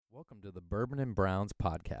Welcome to the Bourbon and Browns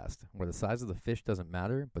podcast, where the size of the fish doesn't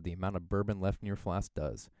matter, but the amount of bourbon left in your flask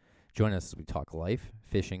does. Join us as we talk life,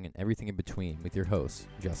 fishing, and everything in between with your hosts,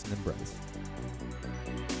 Justin and Bryce.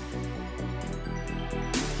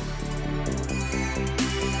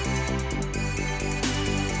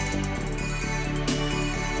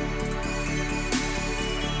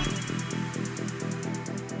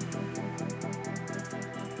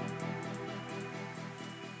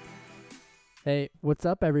 Hey, what's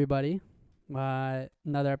up, everybody? Another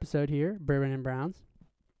episode here, Bourbon and Browns.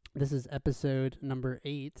 This is episode number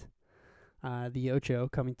 8, the Ocho,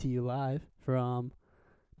 coming to you live from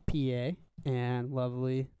PA and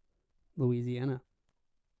lovely Louisiana.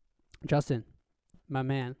 Justin, my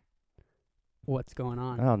man, what's going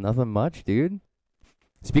on? Oh, nothing much, dude.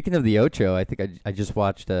 Speaking of the Ocho, I think I just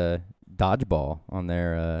watched Dodgeball on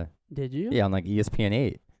their... Did you? Yeah, on like ESPN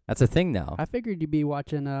 8. That's a thing now. I figured you'd be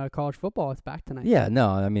watching college football. It's back tonight. Yeah, no,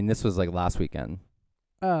 I mean, this was like last weekend.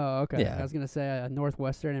 Oh, okay. Yeah. I was going to say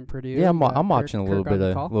Northwestern and Purdue. Yeah, I'm watching a little bit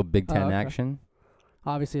of little Big Ten okay. action.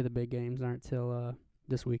 Obviously, the big games aren't till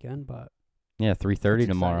this weekend, but... Yeah, 3:30 it's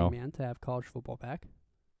tomorrow. exciting, man, to have college football back.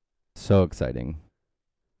 So exciting.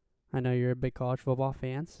 I know you're a big college football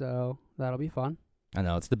fan, so that'll be fun. I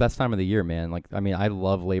know, it's the best time of the year, man. Like, I mean, I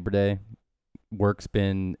love Labor Day. Work's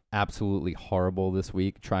been absolutely horrible this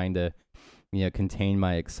week, trying to, contain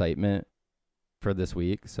my excitement for this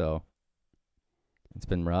week. So it's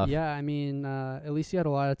been rough. Yeah, I mean, at least you had a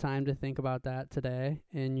lot of time to think about that today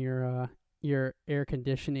in your air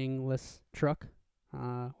conditioning-less truck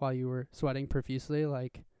while you were sweating profusely,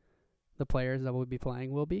 like the players that will be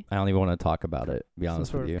playing will be. I don't even want to talk about it, to be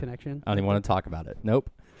honest with you. Connection. I don't even want to talk about it. Nope.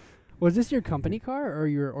 Was this your company car or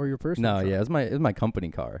your personal? No, truck? yeah, it was my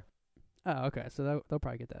company car. Oh, okay. So they'll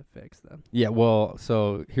probably get that fixed then. Yeah, well,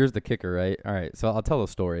 so here's the kicker, right? All right, so I'll tell a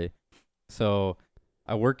story. So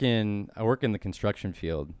I work in the construction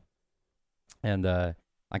field, and I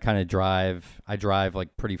kind of drive. I drive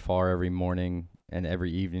like pretty far every morning and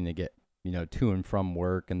every evening to get to and from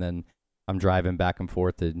work, and then I'm driving back and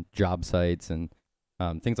forth to job sites and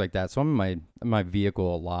things like that. So I'm in my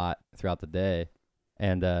vehicle a lot throughout the day,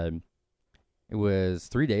 and it was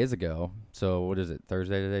 3 days ago. So what is it?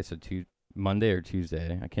 Thursday today? So Monday or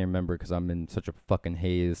Tuesday? I can't remember because I'm in such a fucking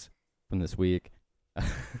haze from this week.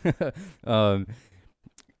 I'm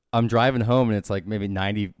driving home and it's like maybe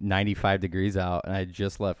 95 degrees out, and I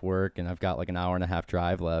just left work and I've got like an hour and a half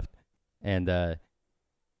drive left, and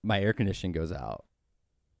my air conditioning goes out,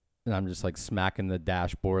 and I'm just like smacking the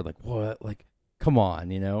dashboard like, what? Like, come on,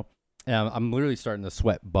 And I'm literally starting to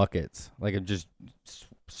sweat buckets. Like, I'm just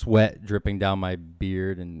sweat dripping down my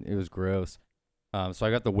beard, and it was gross. So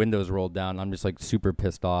I got the windows rolled down. And I'm just like super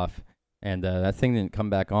pissed off, and that thing didn't come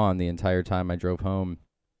back on the entire time I drove home.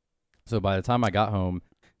 So by the time I got home,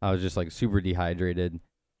 I was just like super dehydrated.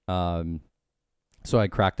 So I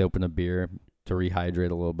cracked open a beer to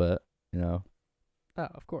rehydrate a little bit. Oh,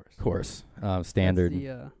 of course. Of course, standard.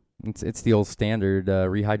 That's It's the old standard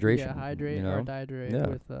rehydration. Yeah, hydrate or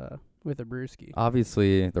dehydrate with a brewski.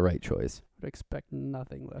 Obviously, the right choice. Would expect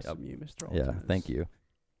nothing less from you, Mr. Yeah, Ultimus. thank you.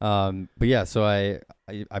 But yeah, so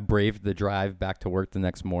I braved the drive back to work the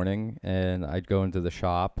next morning, and I'd go into the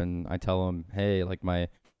shop and I tell them, hey, like my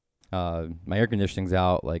air conditioning's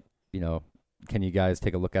out. Like, can you guys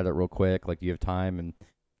take a look at it real quick? Like, do you have time? And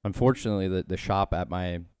unfortunately, the shop at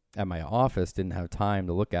my office didn't have time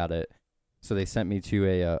to look at it. So they sent me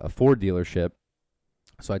to a Ford dealership.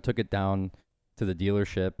 So I took it down to the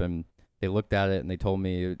dealership, and they looked at it, and they told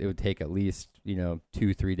me it would take at least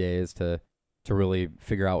 2-3 days to really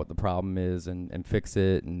figure out what the problem is and fix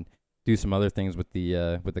it and do some other things with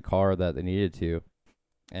the car that they needed to.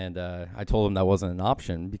 And I told them that wasn't an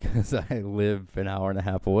option because I live an hour and a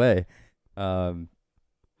half away.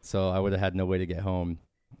 So I would have had no way to get home.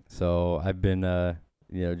 So I've been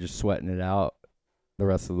just sweating it out the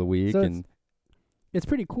rest of the week. So it's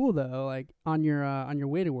pretty cool though. Like on your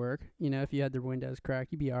way to work, if you had the windows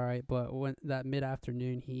cracked, you'd be all right. But when that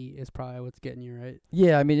mid-afternoon heat is probably what's getting you, right?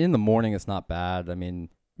 Yeah, I mean, in the morning it's not bad. I mean,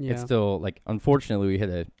 yeah. It's still like, unfortunately, we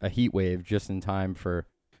hit a heat wave just in time for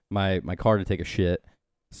my car to take a shit.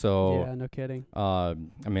 So yeah, no kidding. I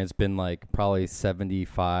mean, it's been like probably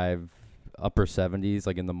 75, upper 70s,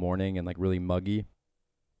 like in the morning, and like really muggy,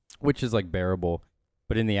 which is like bearable.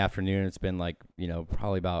 But in the afternoon, it's been like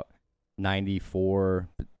probably about 94,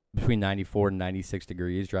 between 94 and 96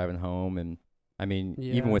 degrees driving home. And I mean,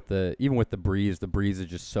 even with the breeze is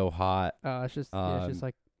just so hot. It's just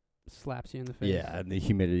like slaps you in the face. Yeah, and the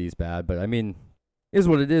humidity's bad, but I mean, it is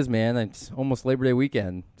what it is, man. It's almost Labor Day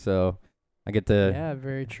weekend, so I get to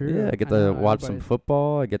very true. Yeah, I get to watch some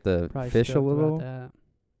football. I get to fish a little.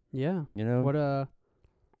 Yeah. You know.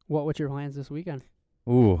 What's your plans this weekend?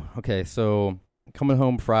 Ooh. Okay. So coming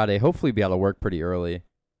home Friday. Hopefully, be out of work pretty early.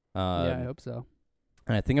 Yeah, I hope so.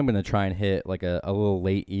 And I think I'm gonna try and hit like a little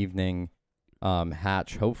late evening,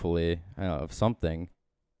 hatch. Hopefully, of something,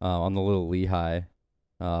 on the little Lehigh.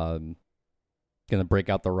 Um, Gonna break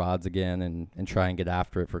out the rods again and try and get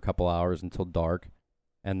after it for a couple hours until dark,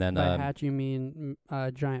 and then By hatch, you mean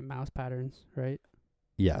giant mouse patterns, right?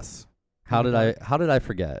 yes. In the dark? How did I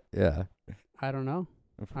forget? Yeah, I don't know.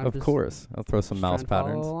 of course. I'll throw some Just mouse trying to follow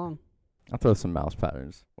patterns. along. I'll throw some mouse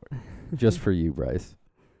patterns just for you, Bryce.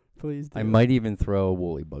 Please do. I might even throw a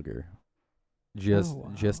woolly bugger, just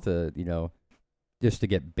wow. just to just to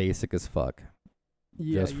get basic as fuck.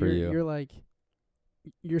 Yeah, just for you. You're like,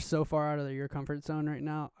 you're so far out of your comfort zone right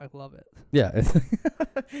now. I love it. Yeah.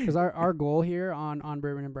 Because our goal here on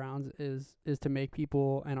Bourbon and Browns is to make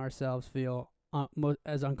people and ourselves feel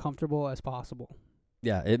as uncomfortable as possible.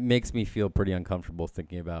 Yeah, it makes me feel pretty uncomfortable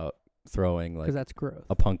thinking about throwing like that's growth.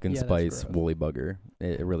 a pumpkin Yeah, spice growth. woolly bugger.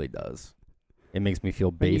 It really does. It makes me feel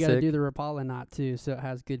But you got to basic. do the Rapala knot too, so it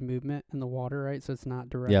has good movement in the water, right? So it's not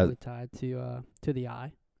directly tied to the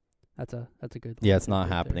eye. That's a good. Yeah, it's not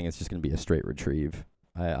right happening. there. It's just gonna be a straight retrieve.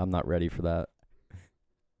 I'm not ready for that.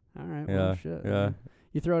 All right. Yeah, Well, shit. yeah.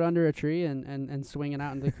 You throw it under a tree and swing it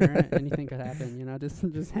out into the current. Anything could happen. You know,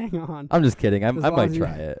 just hang on. I'm just kidding. I As long might as you-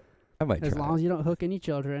 try it. I might As try long it. as you don't hook any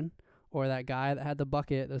children, or that guy that had the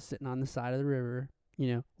bucket that was sitting on the side of the river,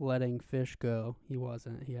 letting fish go. He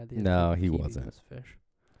wasn't. He had the No, intent of he keeping wasn't. those fish.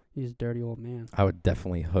 He's a dirty old man. I would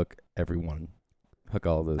definitely hook everyone. Hook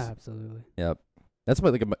all those. Absolutely. Yep. That's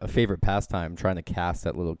my a favorite pastime, trying to cast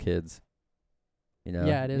at little kids.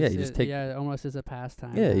 Yeah, it is. Yeah, you just take. Yeah, it almost is a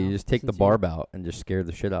pastime. Yeah, now, you just take the since barb out and just scare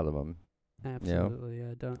the shit out of them. Absolutely.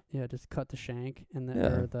 Yeah. Don't. Yeah. Just cut the shank and Yeah.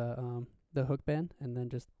 or the hook bend, and then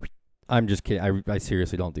just. I'm just kidding. I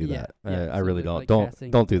seriously don't do Yeah, that. yeah, I so really it's don't. like Don't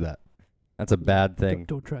casting. don't do that. That's a bad thing.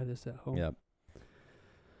 Don't try this at home. Yeah.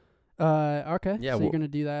 Okay. Yeah, So well- you're gonna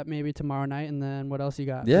do that maybe tomorrow night, and then what else you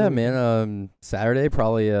got? Yeah, for the man. Saturday,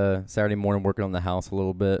 probably Saturday morning, working on the house a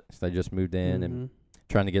little bit. So I just moved in weekend? and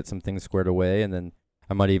trying to get some things squared away, and then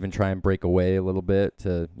I might even try and break away a little bit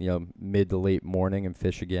to mid to late morning and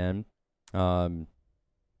fish again. And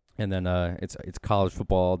then it's college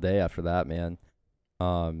football all day after that, man.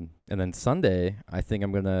 And then Sunday, I think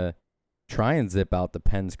I'm gonna try and zip out to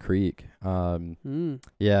Penns Creek.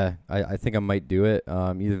 Yeah, I think I might do it.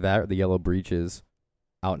 Either that or the Yellow Breeches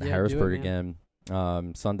out in Yeah, do it, Harrisburg man.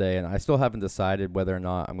 again. Sunday, and I still haven't decided whether or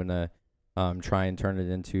not I'm gonna try and turn it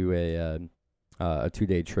into a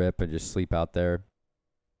 2-day trip and just sleep out there.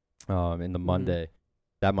 In the Monday,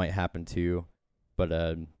 that might happen too. But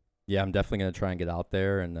yeah, I'm definitely gonna try and get out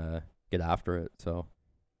there and get after it. So.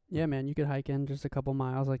 Yeah, man, you could hike in just a couple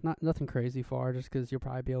miles, like nothing crazy far, just 'cause you'll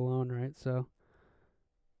probably be alone, right? So,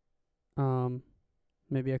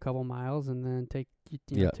 maybe a couple miles, and then take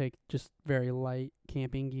take just very light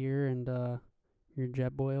camping gear and your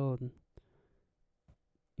jet boil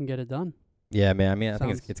and get it done. Yeah, man. I mean, I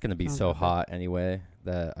think Sounds- it's gonna be sounds so epic. hot anyway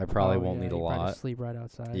that I probably won't yeah, need a you probably lot. just sleep right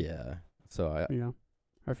outside. Yeah. So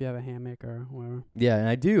Or if you have a hammock or whatever. yeah, and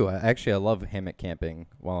I do. I love hammock camping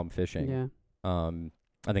while I'm fishing. Yeah.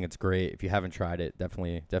 I think it's great. If you haven't tried it,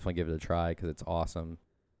 definitely give it a try 'cause it's awesome.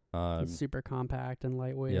 It's super compact and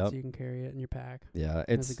lightweight, Yep. so you can carry it in your pack. Yeah,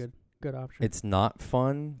 That's it's a good option. it's not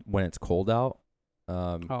fun when it's cold out.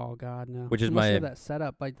 Oh God, no. Which is Unless you my- have that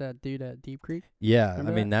setup like that dude at Deep Creek. yeah,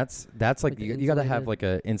 Remember I mean that's like Like the you got to have insulated- like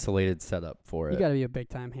a insulated setup for it. You got to be a big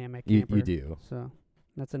time hammock You camper. do. So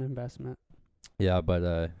that's an investment. Yeah,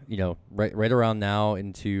 but right around now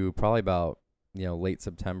into probably about late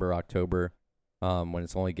September, October, when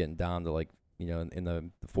it's only getting down to like in the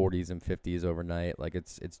 40s and 50s overnight, like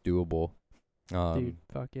it's doable. Dude,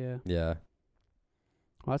 fuck yeah. Yeah,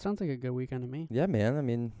 Well, that sounds like a good weekend to me. yeah, man. I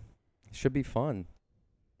mean, it should be fun.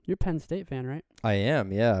 You're a Penn State fan, right? I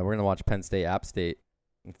am. Yeah, we're gonna watch Penn State, App State,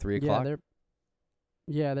 at 3:00.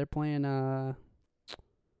 They're playing. Where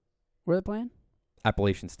are they playing?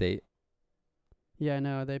 Appalachian State. Yeah, I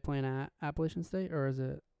know. Are they playing at Appalachian State, or is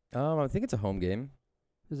it I think it's a home game.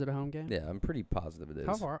 a home game? Yeah, I'm pretty positive it is.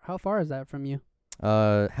 How far is that from you?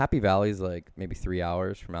 Happy Valley's like maybe 3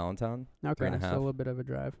 hours from Allentown. Okay, 3.5. so a little bit of a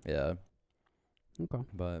drive. Yeah, Okay.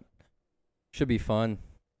 but should be fun.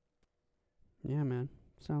 Yeah, man.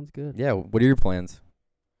 Sounds good. Yeah, what are your plans?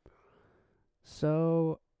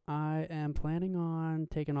 So I am planning on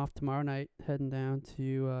taking off tomorrow night, heading down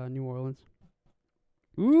to New Orleans.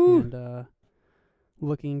 Ooh. And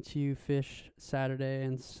looking to fish Saturday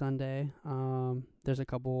and Sunday. There's a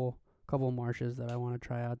couple marshes that I want to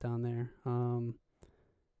try out down there.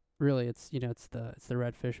 really it's it's the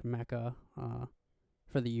redfish mecca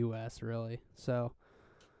for the U.S. really. So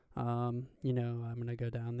I'm gonna go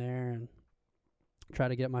down there and try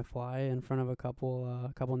to get my fly in front of a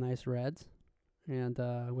couple nice reds, and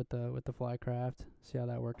with the fly craft, see how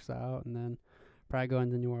that works out, and then probably go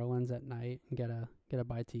into New Orleans at night and get a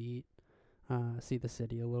bite to eat, see the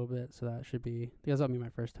city a little bit. So that should be, because that'll be my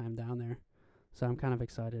first time down there. So I'm kind of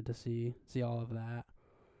excited to see all of that.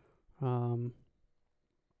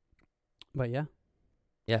 But yeah.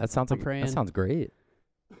 Yeah, that sounds that sounds great.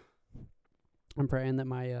 I'm praying that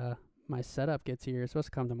my setup gets here. It's supposed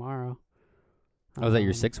to come tomorrow. Oh, is that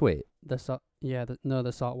your 6 weight? The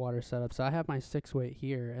saltwater setup. So I have my 6 weight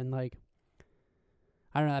here, and like,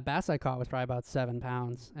 I don't know, that bass I caught was probably about 7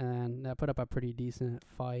 pounds, and that put up a pretty decent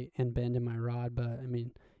fight and bend in my rod. But I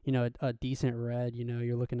mean, a decent red,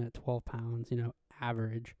 you're looking at 12 pounds,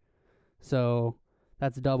 average. So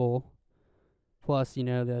that's double. Plus,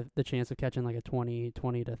 the chance of catching like a 20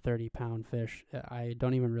 to 30 pound fish. I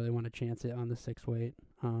don't even really want to chance it on the 6 weight.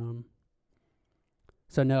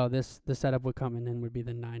 So no, the setup would come in would be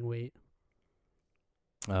the 9 weight.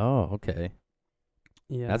 Oh, okay.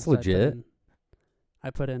 Yeah, that's so legit. I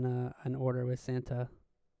put in an order with Santa.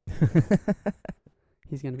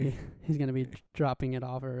 He's gonna be dropping it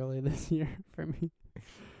off early this year for me. A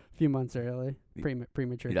few months early,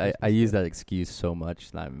 premature. Dude, I use that excuse so much.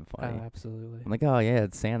 It's not even funny. Oh, absolutely. I'm like, oh yeah,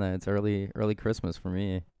 it's Santa. It's early Christmas for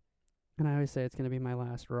me. And I always say it's gonna be my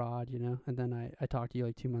last rod, And then I talk to you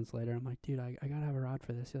like 2 months later. I'm like, dude, I gotta have a rod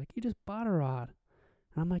for this. You're like, you just bought a rod.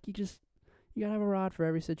 And I'm like, you gotta have a rod for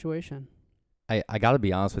every situation. I gotta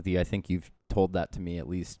be honest with you. I think you've told that to me at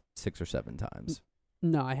least 6 or 7 times.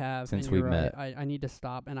 No, I have. Since we've met. I need to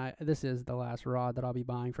stop. And this is the last rod that I'll be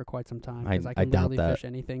buying for quite some time. I Because I can doubt literally that. fish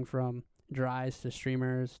anything from dries to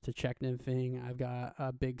streamers to check nymphing. I've got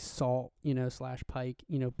a big salt, / pike,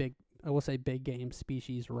 I will say big game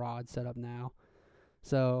species rod set up now.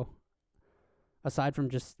 So aside from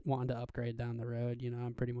just wanting to upgrade down the road,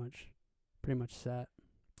 I'm pretty much set.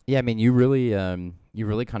 Yeah, I mean, you really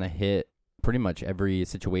kind of hit pretty much every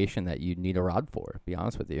situation that you need a rod for. To be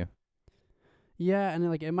honest with you. Yeah, and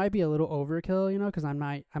like it might be a little overkill, because I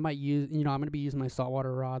might use, I'm gonna be using my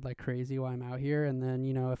saltwater rod like crazy while I'm out here, and then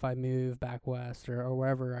if I move back west or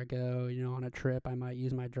wherever I go, on a trip, I might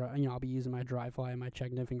use my I'll be using my dry fly and my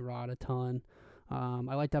check nymphing rod a ton.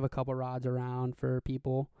 I like to have a couple rods around for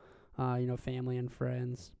people, family and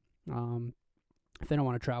friends. If they don't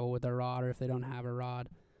want to travel with their rod or if they don't have a rod,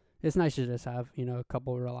 it's nice to just have a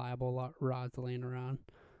couple reliable rods laying around.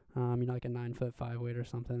 Like a 9-foot 5 weight or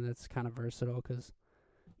something that's kind of versatile because,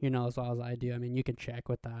 as well as I do, I mean, you can check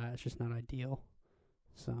with that. It's just not ideal.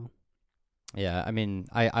 So. Yeah, I mean,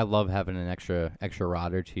 I love having an extra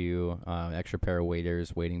rod or two, extra pair of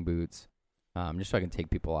waders, wading boots, just so I can take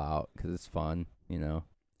people out because it's fun,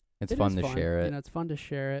 It's fun to share it. It's fun to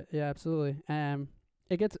share it. Yeah, absolutely.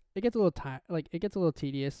 It gets a little it gets a little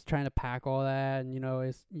tedious trying to pack all that,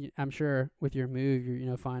 and I'm sure with your move,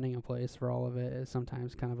 you're finding a place for all of it is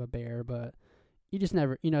sometimes kind of a bear, but you just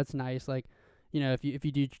never, it's nice, like, if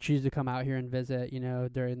you do choose to come out here and visit,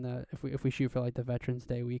 during if we shoot for like the Veterans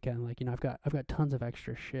Day weekend, like, I've got tons of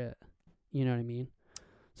extra shit, you know what I mean?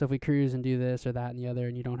 So if we cruise and do this or that and the other,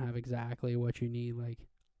 and you don't have exactly what you need, like,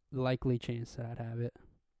 likely chance that I'd have it.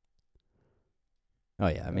 Oh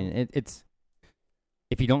yeah, I mean it's.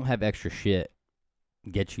 If you don't have extra shit,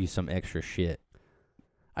 get you some extra shit.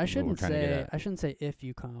 I shouldn't say if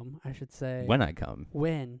you come. I should say when I come.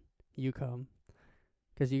 When you come,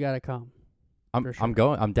 because you gotta come. I'm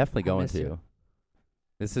definitely going to. You.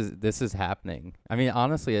 This is happening. I mean,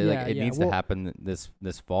 honestly, it needs to happen this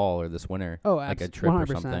fall or this winter. Oh, like a trip 100%,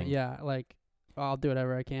 or something. Yeah, like I'll do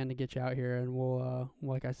whatever I can to get you out here, and we'll,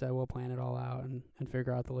 like I said, we'll plan it all out and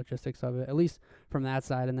figure out the logistics of it, at least from that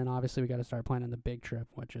side. And then obviously we got to start planning the big trip,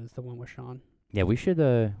 which is the one with Sean. Yeah, we should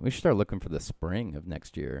start looking for the spring of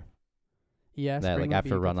next year. Yeah, that like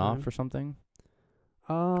after runoff or something,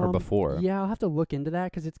 or before. Yeah, I'll have to look into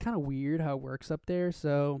that because it's kind of weird how it works up there.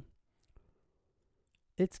 So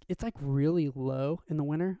it's like really low in the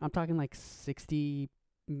winter. I'm talking like 60,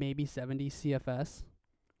 maybe 70 CFS.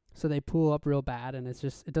 So they pool up real bad, and it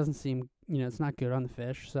doesn't seem, it's not good on the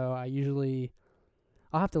fish. So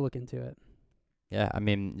I'll have to look into it. Yeah, I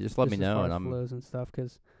mean, just let me know, and flows and stuff.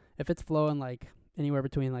 Because if it's flowing like anywhere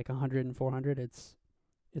between like 100 and 400, it's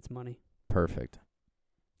money. Perfect.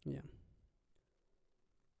 Yeah.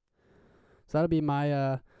 So that'll be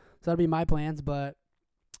my plans, but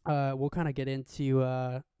we'll kind of get into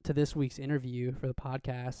to this week's interview for the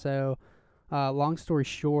podcast. So. Long story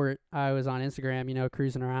short, I was on Instagram,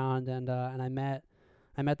 cruising around, and I met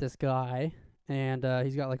this guy, and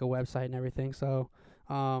he's got like a website and everything. So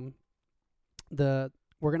we're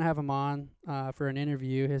gonna have him on for an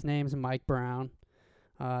interview. His name's Mike Brown.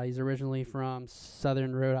 He's originally from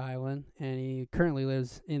Southern Rhode Island, and he currently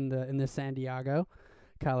lives in the San Diego,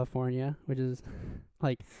 California, which is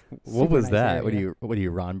like what was nice that? area. What are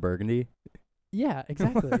you, Ron Burgundy? Yeah,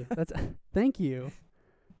 exactly. That's thank you,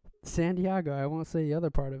 San Diego. I won't say the other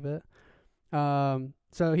part of it.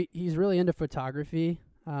 So he's really into photography.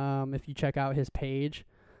 If you check out his page,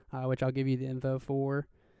 which I'll give you the info for,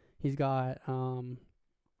 he's got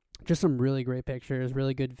just some really great pictures,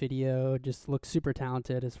 really good video. Just looks super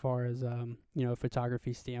talented as far as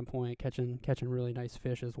photography standpoint, catching really nice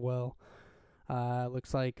fish as well.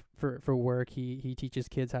 Looks like for work he teaches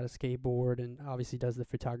kids how to skateboard and obviously does the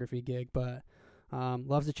photography gig, but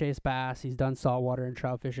loves to chase bass. He's done saltwater and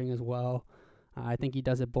trout fishing as well. I think he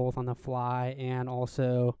does it both on the fly and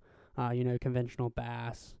also conventional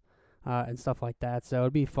bass and stuff like that. So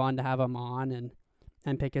it'd be fun to have him on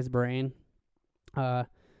and pick his brain.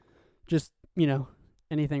 Just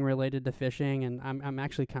anything related to fishing, and I'm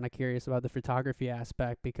actually kind of curious about the photography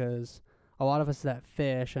aspect, because a lot of us that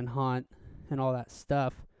fish and hunt and all that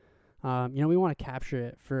stuff, we want to capture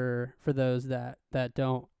it for those that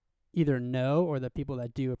don't either know, or the people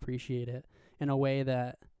that do appreciate it in a way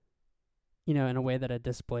that it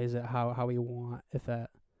displays it how we want, if that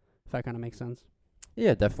kind of makes sense.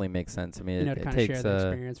 Yeah, it definitely makes sense. I mean, to it kind of takes share the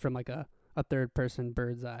experience from like a third person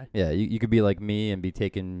bird's eye. Yeah, you could be like me and be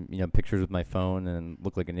taking pictures with my phone and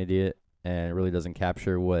look like an idiot, and it really doesn't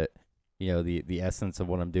capture what the essence of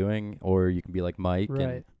what I'm doing. Or you can be like Mike,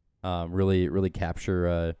 right, and really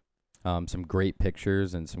capture some great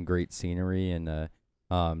pictures and some great scenery and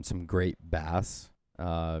some great bass.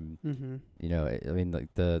 I mean, like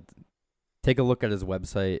take a look at his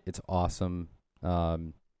website. It's awesome.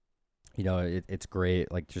 It's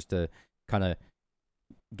great. Like, just to kind of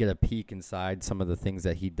get a peek inside some of the things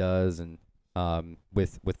that he does, and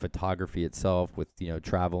with photography itself, with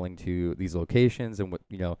traveling to these locations, and what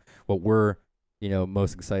we're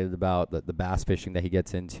most excited about, the bass fishing that he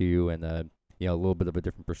gets into, and a little bit of a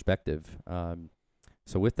different perspective.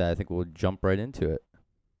 So with that, I think we'll jump right into it.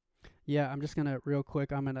 Yeah, I'm just gonna real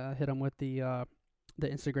quick. I'm gonna hit him with the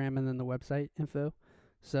Instagram and then the website info.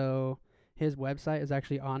 So his website is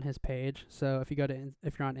actually on his page. So if you're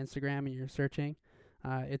on Instagram and you're searching,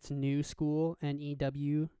 it's New School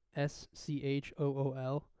NEWSCHOOL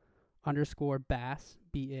 _bass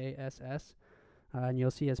BASS, and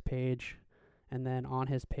you'll see his page. And then on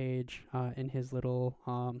his page, in his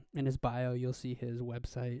bio, you'll see his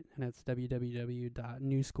website, and it's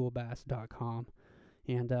www.newschoolbass.com.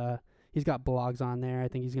 And he's got blogs on there. I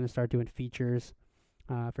think he's going to start doing features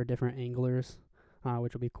for different anglers,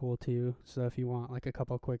 which will be cool too. So if you want like a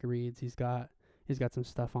couple quick reads, he's got some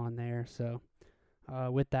stuff on there. So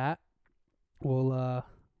with that, we'll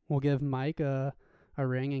give Mike a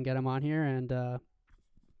ring and get him on here, and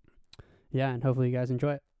and hopefully you guys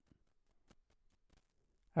enjoy it.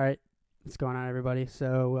 All right, what's going on, everybody?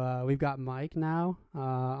 So we've got Mike now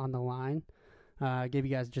on the line. Give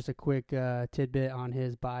you guys just a quick tidbit on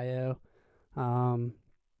his bio on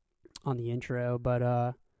the intro,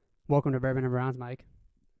 but welcome to Bourbon and Browns, Mike.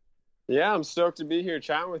 Yeah, I'm stoked to be here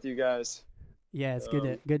chatting with you guys. Yeah, it's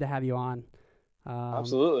good to have you on.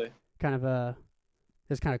 Absolutely.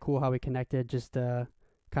 It's kind of cool how we connected, just kind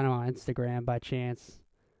of on Instagram by chance,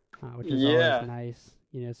 which is always nice.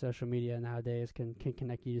 Social media nowadays can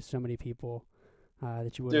connect you to so many people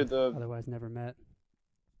that you would have otherwise never met.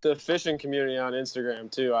 The fishing community on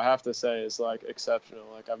Instagram too, I have to say, is like exceptional.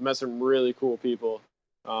 Like, I've met some really cool people,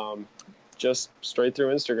 just straight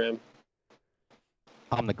through Instagram.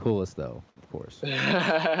 I'm the coolest, though, of course.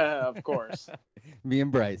 Of course. Me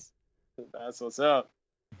and Bryce. That's what's up.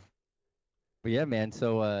 But yeah, man.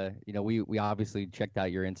 So we obviously checked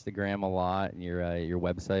out your Instagram a lot and your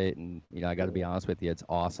website, and I got to be honest with you, it's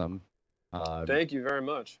awesome. Thank you very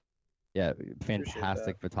much. Yeah,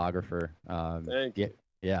 fantastic photographer. Thank you.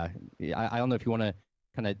 Yeah. I don't know if you want to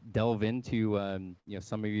kind of delve into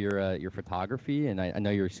some of your photography, and I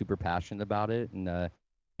know you're super passionate about it, and it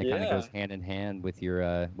kind of goes hand in hand with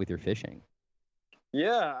your fishing.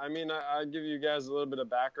 Yeah, I mean, I'll give you guys a little bit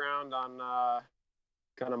of background on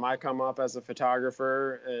kind of my come up as a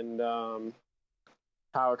photographer, and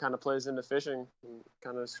how it kind of plays into fishing, and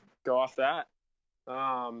kind of go off that.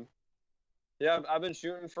 I've been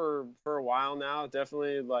shooting for a while now.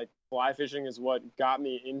 Definitely, like, fly fishing is what got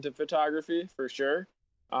me into photography for sure.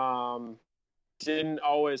 Didn't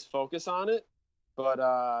always focus on it,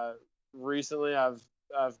 but recently I've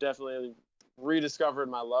definitely rediscovered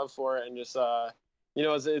my love for it, and just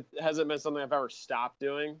it hasn't been something I've ever stopped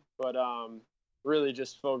doing, but really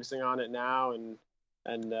just focusing on it now and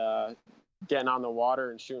getting on the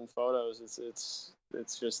water and shooting photos.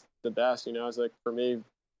 It's just the best, you know. It's like, for me,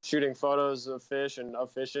 shooting photos of fish and of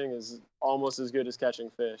fishing is almost as good as catching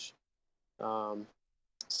fish. So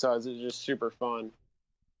it's just super fun.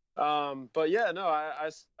 But yeah, no, I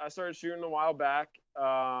started shooting a while back,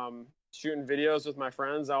 shooting videos with my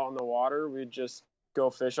friends out on the water. We'd just go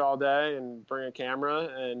fish all day and bring a camera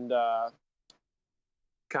and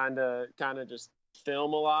kind of just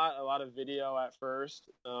film a lot of video at first.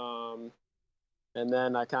 And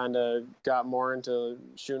then I kind of got more into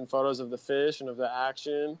shooting photos of the fish and of the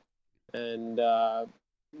action. And, I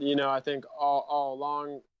think all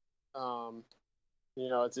along,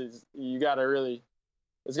 you got to really,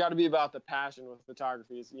 it's got to be about the passion with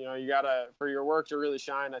photography. You got to, for your work to really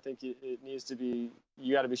shine, I think it needs to be,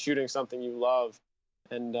 you got to be shooting something you love.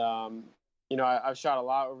 And, I've shot a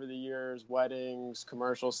lot over the years, weddings,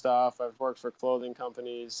 commercial stuff. I've worked for clothing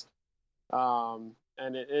companies.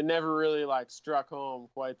 And it never really like struck home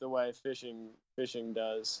quite the way fishing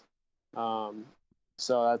does.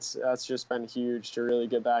 So that's just been huge to really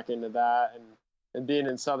get back into that. And being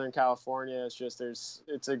in Southern California,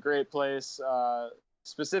 it's a great place,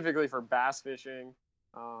 specifically for bass fishing.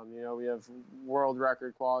 We have world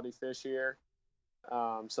record quality fish here.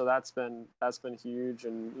 So that's been huge.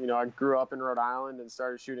 And, I grew up in Rhode Island and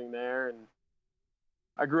started shooting there, and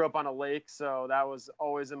I grew up on a lake, so that was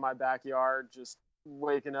always in my backyard, just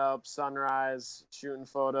waking up, sunrise, shooting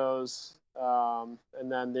photos.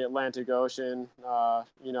 And then the Atlantic Ocean,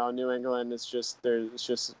 New England, it's just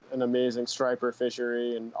an amazing striper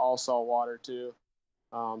fishery and all salt water too.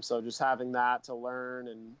 So just having that to learn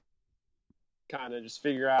and kind of just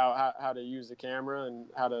figure out how to use the camera and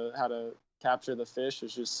how to capture the fish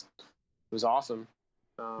it was awesome.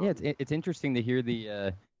 Yeah, it's interesting to hear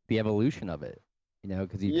the evolution of it,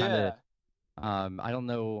 because you kind of, I don't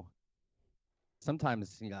know.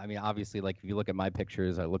 Sometimes, I mean, obviously, like if you look at my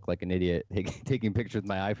pictures, I look like an idiot taking pictures with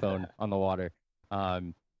my iPhone on the water.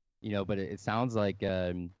 But it sounds like,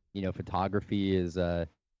 photography is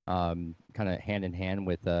kind of hand in hand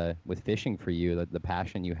with fishing for you, the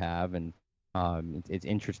passion you have, and it's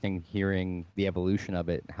interesting hearing the evolution of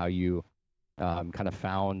it, how you kind of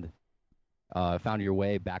found your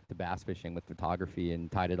way back to bass fishing with photography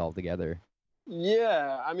and tied it all together.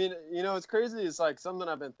 Yeah, I mean, it's crazy. It's like something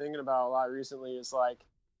I've been thinking about a lot recently. Is like,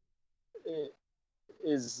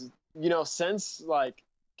 since like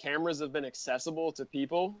cameras have been accessible to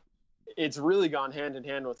people, it's really gone hand in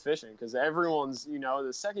hand with fishing, because everyone's,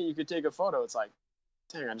 the second you could take a photo, it's like,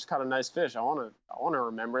 dang, I just caught a nice fish. I want to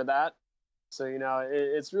remember that. So,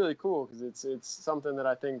 it's really cool, because it's something that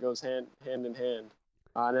I think goes hand in hand,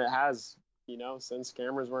 and it has, since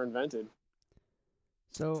cameras were invented.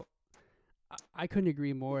 So I couldn't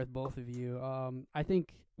agree more with both of you. I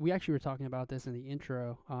think we actually were talking about this in the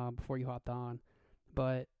intro before you hopped on,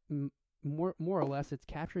 but more or less, it's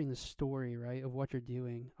capturing the story, right, of what you're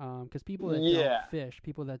doing. Because people that don't fish,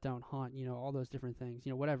 people that don't hunt, all those different things,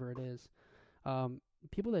 whatever it is,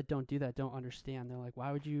 people that don't do that don't understand. They're like,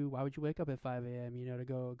 why would you wake up at 5 a.m. To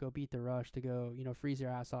go beat the rush, to go freeze your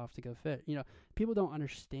ass off to go fish. People don't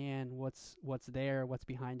understand what's there, what's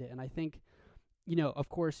behind it, and I think. Of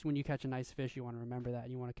course, when you catch a nice fish, you want to remember that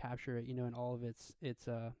and you want to capture it, in all of its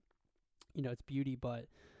beauty. But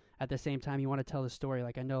at the same time, you want to tell the story.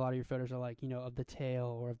 Like, I know a lot of your photos are like, of the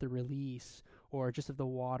tail or of the release or just of the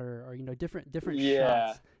water or, different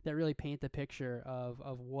shots that really paint the picture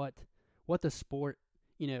of what the sport,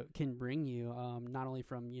 can bring you, not only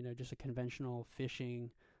from, just a conventional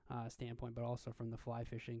fishing standpoint, but also from the fly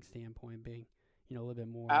fishing standpoint, being, a little bit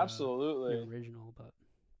more absolutely original. But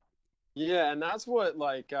yeah, and that's what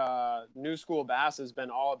like New School Bass has been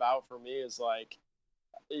all about for me, is like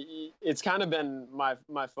it's kind of been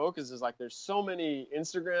my focus is like there's so many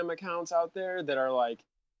Instagram accounts out there that are like,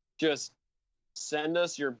 just send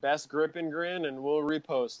us your best grip and grin and we'll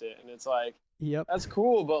repost it. And it's like, yep, that's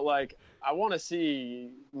cool, but like I want to see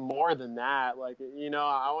more than that. Like,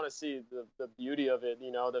 I want to see the beauty of it,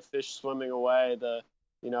 the fish swimming away, the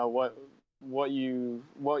what you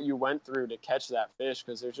went through to catch that fish,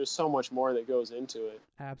 because there's just so much more that goes into it.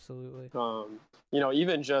 Absolutely.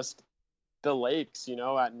 Even just the lakes,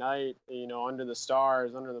 at night, under the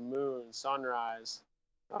stars, under the moon, sunrise,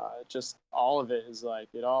 just all of it is like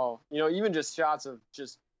it all, even just shots of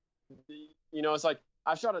just, it's like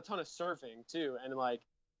I've shot a ton of surfing too, and like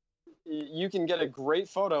you can get a great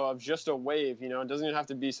photo of just a wave, it doesn't even have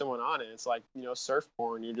to be someone on it. It's like, surf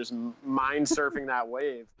porn. You're just mind surfing that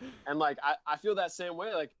wave. And like, I feel that same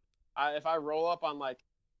way. Like if I roll up on like,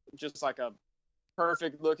 just like a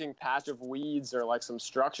perfect looking patch of weeds or like some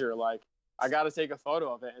structure, like I got to take a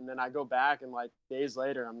photo of it. And then I go back and like days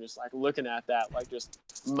later, I'm just like looking at that, like just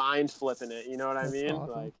mind flipping it. You know what I That's mean?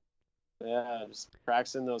 awesome. Like, yeah, just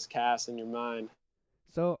practicing those casts in your mind.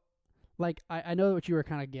 So, like, I know what you were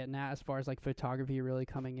kind of getting at as far as like photography really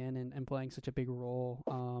coming in and playing such a big role,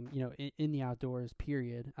 in the outdoors,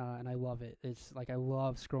 period. And I love it. It's like I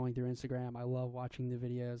love scrolling through Instagram. I love watching the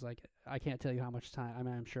videos. Like, I can't tell you how much time. I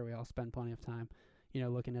mean, I'm sure we all spend plenty of time,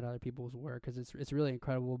 looking at other people's work because it's really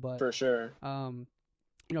incredible. But For sure. from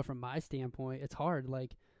my standpoint, it's hard.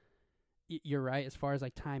 Like, you're right as far as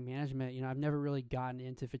like time management. I've never really gotten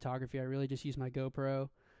into photography. I really just use my GoPro.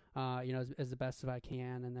 As the best as I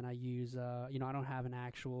can, and then I use, I don't have an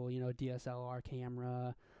actual, DSLR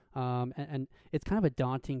camera, and it's kind of a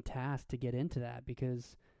daunting task to get into that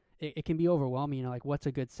because it can be overwhelming. Like, what's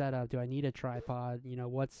a good setup? Do I need a tripod?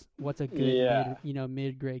 What's a good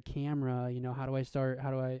mid-grade camera? How do I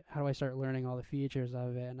start learning all the features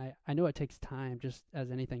of it? And I know it takes time, just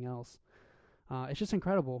as anything else. It's just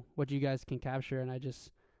incredible what you guys can capture, and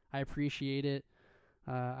I appreciate it.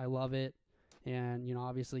 I love it. And,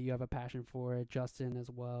 obviously you have a passion for it, Justin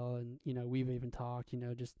as well. And, we've even talked,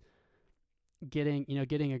 just getting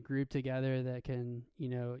a group together that can,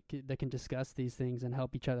 that can discuss these things and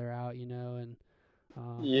help each other out, and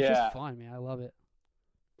it's just fun, man. I love it.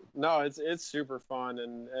 No, it's super fun.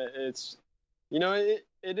 And it's,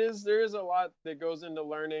 there is a lot that goes into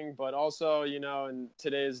learning, but also, in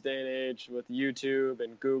today's day and age with YouTube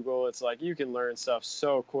and Google, it's like you can learn stuff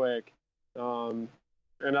so quick.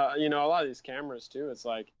 And a lot of these cameras too, it's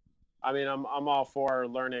like, I mean, I'm all for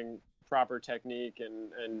learning proper technique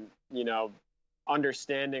and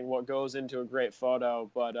understanding what goes into a great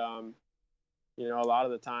photo, but a lot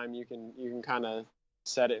of the time you can kind of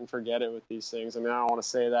set it and forget it with these things. I mean, I don't want to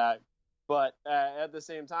say that, but at the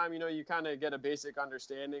same time, you kind of get a basic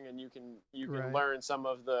understanding, and you can Right. learn some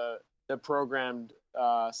of the programmed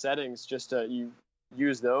settings just to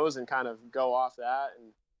use those and kind of go off that.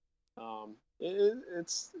 And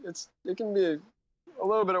it can be a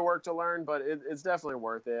little bit of work to learn, but it's definitely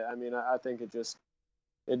worth it. I mean, I think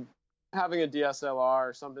having a DSLR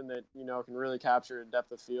or something that can really capture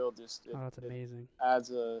depth of field That's amazing. it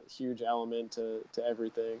adds a huge element to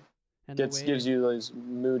everything. And Gives you those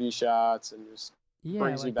moody shots and just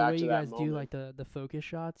brings you back to that moment. the way you guys do like the focus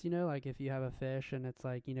shots, like if you have a fish and it's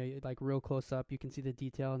like like real close up, you can see the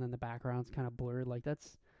detail, and then the background's kind of blurred. Like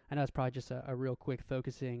I know it's probably just a real quick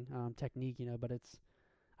focusing technique, but it's,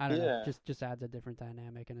 I don't know, just adds a different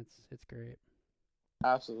dynamic, and it's great.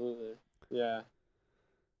 Absolutely, yeah.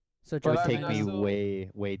 So it would take me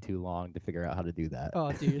way too long to figure out how to do that.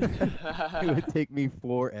 Oh, dude, it would take me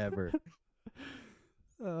forever.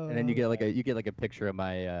 And then you get like a picture of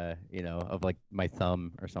my of like my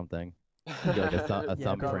thumb or something. You get like a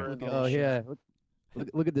thumbprint. Oh yeah,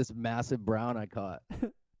 look at this massive brown I caught.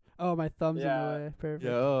 Oh, my thumb's in the way. Perfect.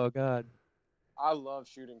 Yeah, oh god. I love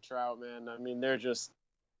shooting trout, man. I mean, they're just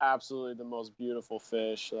absolutely the most beautiful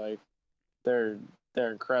fish. Like, they're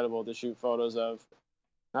incredible to shoot photos of.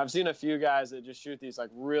 I've seen a few guys that just shoot these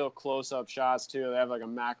like real close-up shots too. They have like a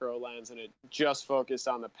macro lens and it just focused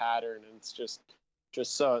on the pattern, and it's just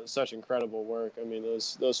such incredible work. I mean,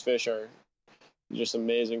 those fish are just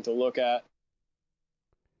amazing to look at.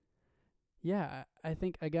 Yeah, I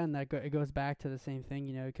think again that it goes back to the same thing,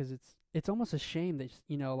 because it's almost a shame that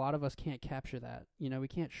a lot of us can't capture that. We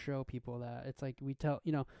can't show people that. It's like we tell,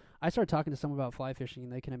 I start talking to someone about fly fishing,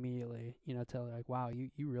 and they can immediately, tell like, wow, you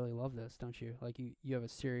really love this, don't you? Like you have a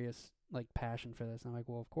serious like passion for this. And I'm like,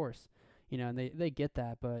 well, of course, and they get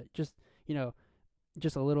that, but just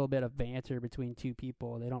just a little bit of banter between two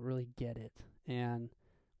people, they don't really get it. And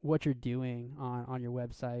what you're doing on your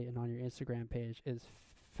website and on your Instagram page is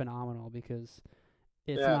phenomenal, because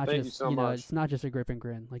it's not just it's not just a grip and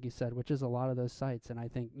grin, like you said, which is a lot of those sites. And I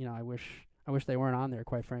think I wish they weren't on there,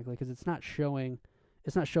 quite frankly, because it's not showing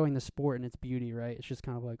the sport and its beauty, right? It's just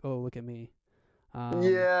kind of like, oh, look at me. I don't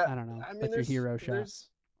know. I mean, like your hero shot.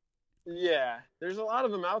 There's a lot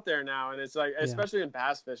of them out there now, and it's like, especially in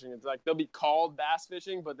bass fishing, it's like they'll be called bass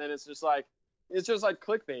fishing, but then it's just like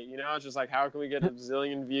clickbait, It's just like, how can we get a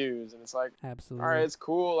zillion views? And it's like, absolutely, all right, it's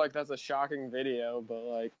cool, like that's a shocking video, but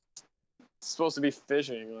like it's supposed to be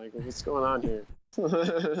fishing. Like, what's going on here?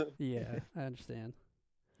 Yeah, I understand.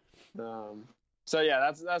 So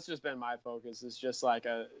yeah, that's just been my focus. It's just like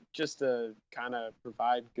to kind of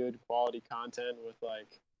provide good quality content with like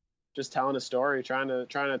just telling a story, trying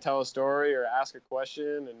to tell a story or ask a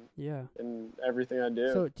question, and everything I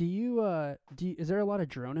do. So do you is there a lot of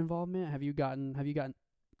drone involvement? Have you gotten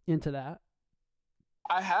into that?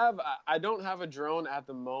 I have. I don't have a drone at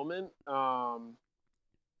the moment.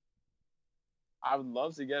 I would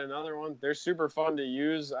love to get another one. They're super fun to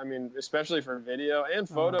use. I mean, especially for video and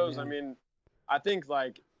photos. I mean, I think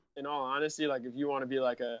like in all honesty, like if you want to be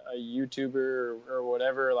like a YouTuber or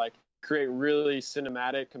whatever, like create really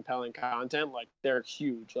cinematic, compelling content, like they're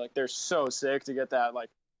huge. Like they're so sick to get that like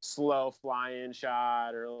slow fly-in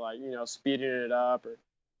shot or like, you know, speeding it up or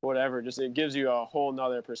whatever. Just it gives you a whole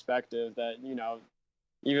nother perspective that, you know,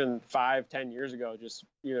 even 5-10 years ago just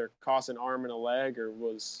either cost an arm and a leg or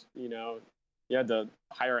was, you know, you had to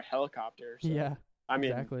hire a helicopter. So, yeah, I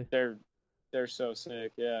mean, exactly. they're so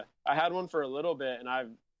sick. Yeah, I had one for a little bit, and I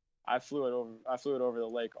flew it over the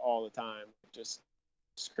lake all the time. Just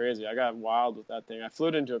it's crazy. I got wild with that thing. I flew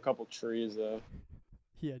it into a couple trees though.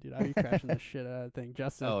 Yeah, dude, I'd be crashing the shit out of that thing.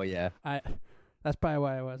 Justin. Oh yeah. That's probably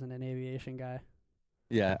why I wasn't an aviation guy.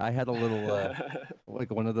 Yeah, I had a little like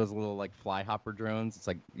one of those little like fly hopper drones. It's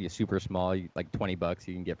like super small, like $20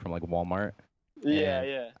 you can get from like Walmart. Yeah, And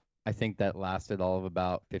yeah. I think that lasted all of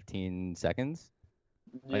about 15 seconds.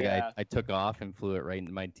 Like Yeah. I took off and flew it right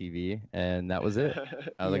into my TV, and that was it.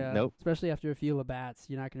 I was like, nope. Especially after a few Labats,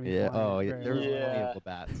 you're not going to be Yeah. flying Oh, it yeah. very There was well. plenty of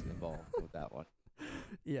Labats involved with that one.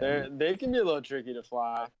 Yeah. They can be a little tricky to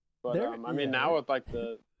fly, but I mean now with like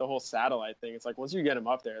the whole satellite thing, it's like once you get them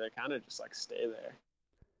up there, they kind of just like stay there.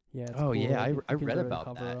 Yeah. It's Oh cool. yeah, Like, I you can read really about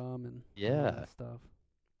cover that. 'em and Yeah. all that stuff.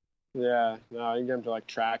 Yeah, no, you get them to like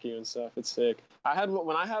track you and stuff. It's sick.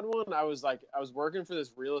 When I had one, I was working for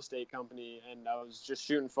this real estate company and I was just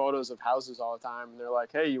shooting photos of houses all the time. And they're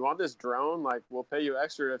like, "Hey, you want this drone? Like, we'll pay you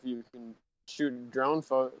extra if you can shoot drone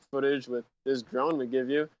footage with this drone we give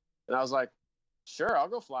you." And I was like, "Sure, I'll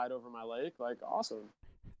go fly it over my lake. Like, awesome."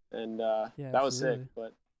 And that was sick, absolutely.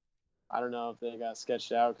 but I don't know if they got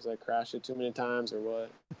sketched out because I crashed it too many times or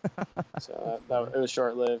what. So it was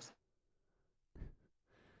short lived.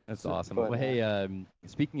 That's awesome. But, Well, hey,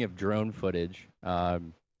 speaking of drone footage,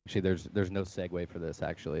 actually, there's no segue for this.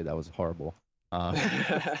 Actually, that was horrible.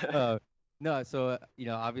 No, so you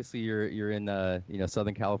know, obviously you're in you know,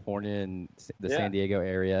 Southern California and the San Diego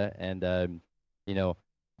area, and you know,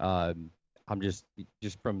 I'm just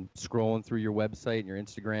from scrolling through your website and your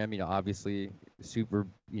Instagram, you know, obviously super,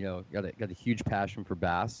 you know, got a huge passion for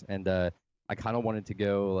bass, and I kind of wanted to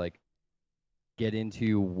go like get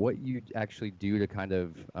into what you actually do to kind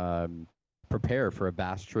of prepare for a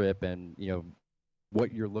bass trip, and you know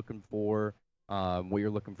what you're looking for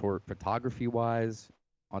photography wise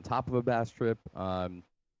on top of a bass trip. Kind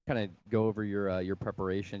of go over your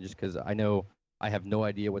preparation, just because I know I have no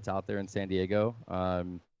idea what's out there in San Diego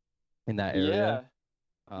in that area.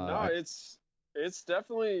 No, it's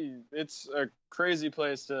definitely a crazy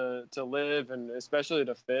place to live and especially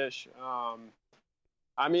to fish.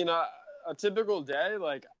 I mean, a typical day,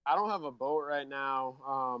 like I don't have a boat right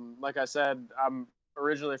now. Like I said, I'm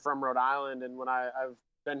originally from Rhode Island, and I've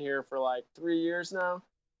been here for like 3 years now.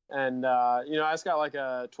 And you know, I just got like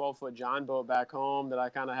a 12-foot John boat back home that I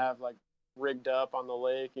kind of have like rigged up on the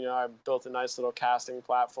lake. You know, I built a nice little casting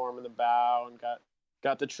platform in the bow and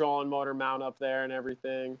got the trolling motor mount up there and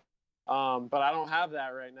everything. But I don't have that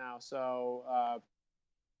right now. So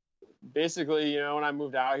basically, you know, when I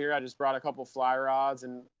moved out here, I just brought a couple fly rods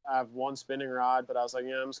and I have one spinning rod, but I was like,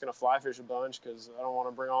 I'm just going to fly fish a bunch because I don't want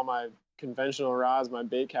to bring all my conventional rods, my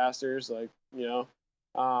bait casters, like, you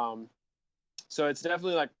know. So it's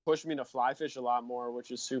definitely like pushed me to fly fish a lot more, which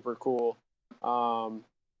is super cool.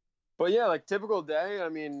 But yeah, like typical day. I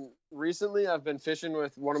mean, recently I've been fishing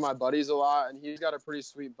with one of my buddies a lot, and he's got a pretty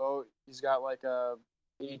sweet boat. He's got like a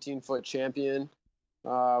 18-foot Champion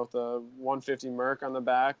with a 150 Merc on the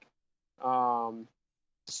back.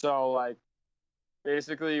 So like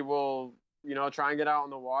basically we'll, you know, try and get out on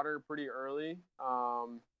the water pretty early.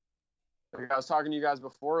 Like I was talking to you guys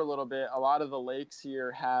before a little bit, a lot of the lakes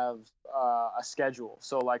here have a schedule.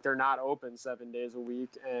 So like they're not open 7 days a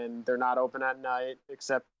week, and they're not open at night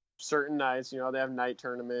except certain nights. You know, they have night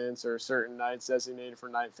tournaments or certain nights designated for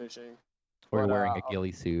night fishing. Or wearing a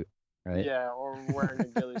ghillie suit, right? Yeah, or wearing a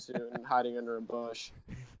ghillie suit and hiding under a bush.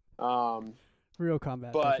 Real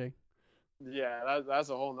combat fishing. Yeah, that's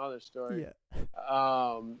a whole nother story.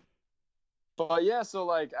 Yeah. But yeah, so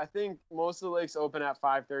like I think most of the lakes open at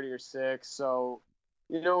 5:30 or 6. So,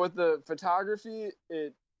 you know, with the photography,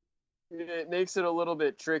 it makes it a little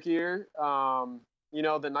bit trickier. You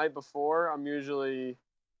know, the night before, I'm usually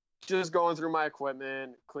just going through my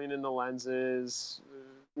equipment, cleaning the lenses,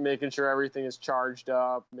 making sure everything is charged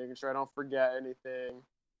up, making sure I don't forget anything.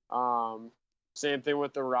 Same thing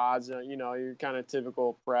with the rods, you know, your kind of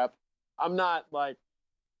typical prep. I'm not like,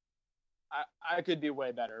 I could be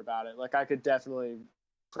way better about it. Like I could definitely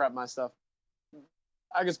prep my stuff.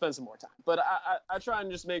 I could spend some more time, but I try and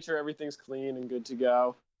just make sure everything's clean and good to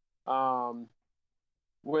go.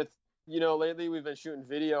 with lately we've been shooting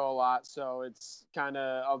video a lot, so it's kind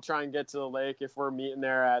of I'll try and get to the lake if we're meeting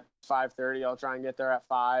there at 5:30. I'll try and get there at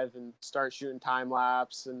 5 and start shooting time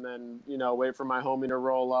lapse, and then wait for my homie to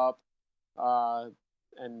roll up,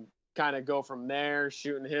 and kind of go from there,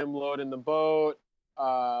 shooting him, loading the boat,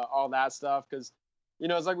 all that stuff. Because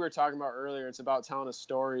it's like we were talking about earlier. It's about telling a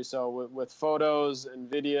story. So with photos and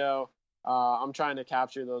video, I'm trying to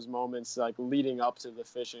capture those moments like leading up to the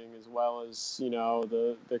fishing, as well as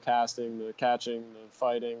the casting, the catching, the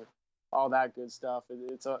fighting, all that good stuff.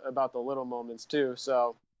 It's about the little moments too.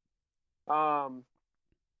 So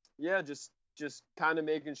yeah, just kind of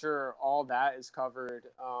making sure all that is covered.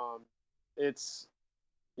 It's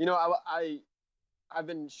I've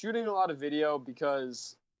been shooting a lot of video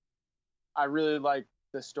because I really like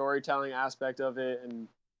the storytelling aspect of it, and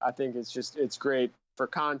I think it's great for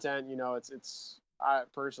content. I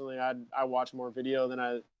personally I watch more video than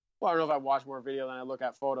I don't know if I watch more video than I look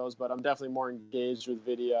at photos, but I'm definitely more engaged with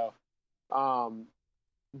video.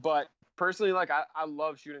 But personally, like I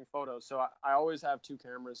love shooting photos, so I always have two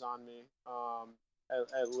cameras on me,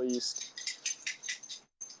 at least.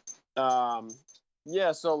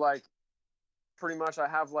 Yeah, so like pretty much I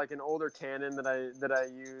have like an older Canon that I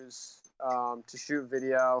use to shoot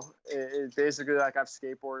video. It basically, like, I've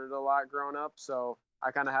skateboarded a lot growing up, so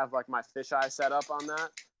I kind of have like my fisheye set up on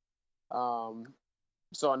that.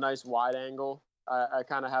 So a nice wide angle. I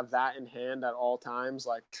kind of have that in hand at all times,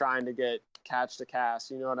 like trying to catch to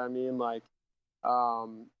cast. You know what I mean? Like,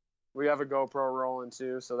 we have a GoPro rolling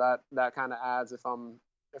too, so that kind of adds if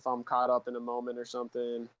I'm caught up in a moment or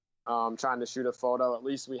something, trying to shoot a photo. At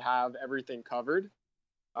least we have everything covered,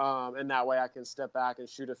 and that way I can step back and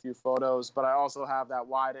shoot a few photos. But I also have that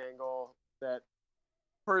wide angle that,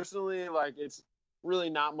 personally, like, it's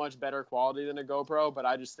really not much better quality than a GoPro, but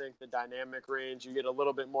I just think the dynamic range, you get a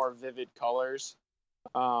little bit more vivid colors.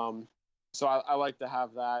 So I like to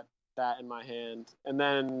have that in my hand. And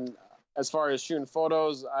then as far as shooting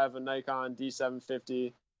photos, I have a Nikon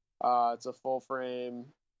D750. It's a full frame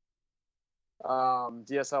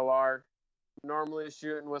DSLR. Normally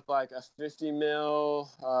shooting with like a 50 mil,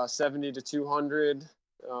 70 to 200.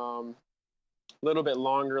 Little bit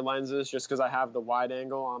longer lenses just because I have the wide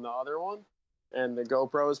angle on the other one, and the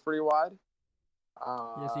GoPro is pretty wide.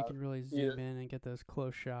 Yes, you can really zoom in and get those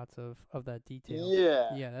close shots of that detail.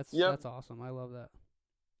 Yeah. Yeah, that's awesome. I love that.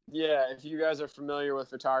 Yeah, if you guys are familiar with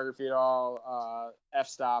photography at all,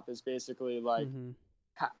 f-stop is basically like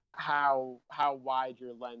how wide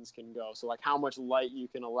your lens can go. So like how much light you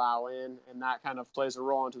can allow in, and that kind of plays a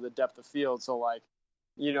role into the depth of field. So like,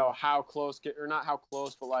 how close, or not how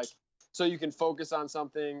close, but like, so you can focus on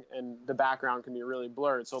something and the background can be really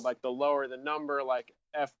blurred. So like the lower the number, like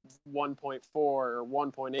f1.4 or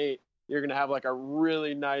 1.8, you're going to have like a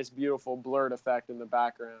really nice, beautiful blurred effect in the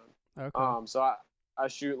background. Okay. So I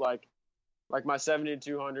shoot like my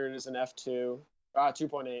 70-200 is an f2,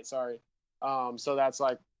 2.8, sorry. So that's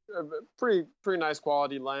like a pretty nice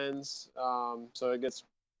quality lens. So it gets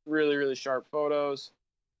really, really sharp photos.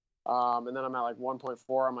 And then I'm at like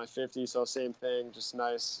 1.4 on my 50, so same thing, just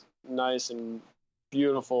nice and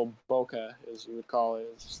beautiful bokeh, as you would call it.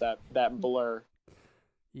 It's just that blur.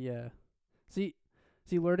 Yeah. See,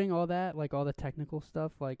 learning all that, like all the technical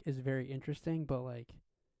stuff, like, is very interesting, but like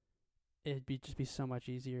it'd just be so much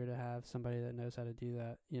easier to have somebody that knows how to do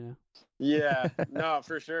that, Yeah, no,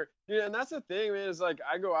 for sure. Dude, and that's the thing, man, is like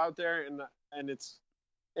I go out there and it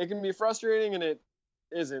can be frustrating, and it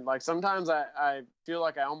isn't. Like sometimes I feel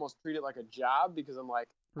like I almost treat it like a job, because I'm like,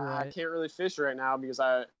 right. I can't really fish right now because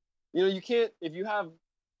you can't, if you have,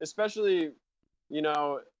 especially,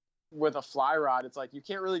 with a fly rod, it's like you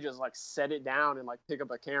can't really just like set it down and like pick up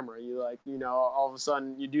a camera. You like, all of a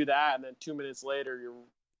sudden you do that, and then 2 minutes later you're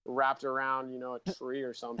wrapped around, a tree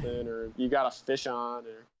or something, or you got a fish on,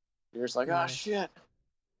 or you're just like, oh shit.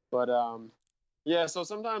 But yeah, so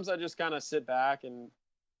sometimes I just kind of sit back and,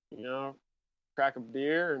 crack a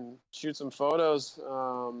beer and shoot some photos.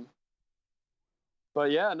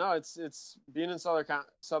 But yeah, no, it's being in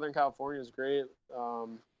Southern California is great.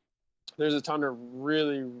 There's a ton of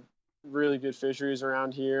really, really good fisheries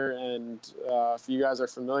around here, and if you guys are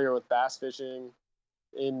familiar with bass fishing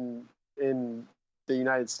in the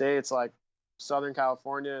United States, like Southern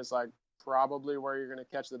California is like probably where you're going to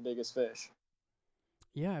catch the biggest fish.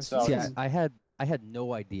 Yeah. So yeah, I had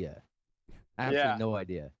no idea. Absolutely no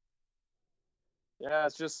idea. Yeah,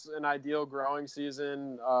 it's just an ideal growing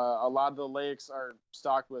season. A lot of the lakes are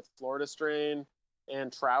stocked with Florida strain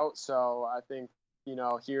and trout, so I think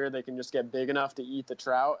here they can just get big enough to eat the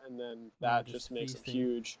trout, and then that just makes it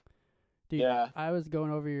huge. Dude, yeah. I was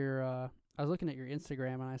going over I was looking at your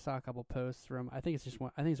Instagram and I saw a couple posts from. I think it's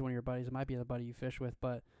one of your buddies. It might be the buddy you fish with,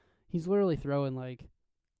 but he's literally throwing like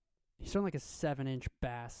 7-inch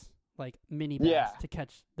bass, like mini bass, to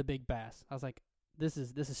catch the big bass. I was like, this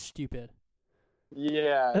is stupid.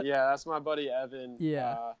 Yeah, that's my buddy Evan.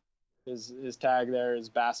 Yeah. His tag there is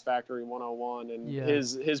Bass Factory 101, and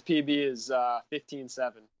his PB is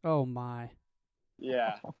 15.7. Oh my.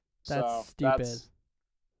 Yeah. That's stupid.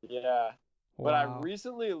 Yeah. Wow. But I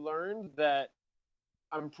recently learned that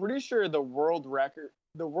I'm pretty sure the world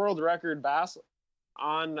record bass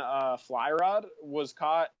on fly rod was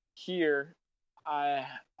caught here. I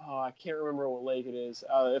can't remember what lake it is.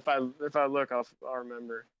 If I look, I'll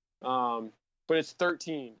remember. But it's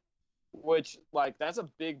 13, which like that's a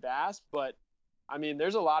big bass. But I mean,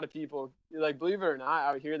 there's a lot of people, like, believe it or not,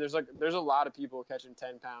 out here there's a lot of people catching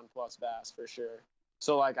 10-pound plus bass for sure.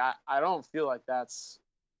 So like I don't feel like that's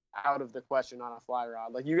out of the question on a fly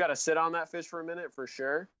rod. Like, you got to sit on that fish for a minute for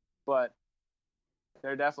sure, but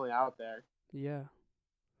they're definitely out there. Yeah,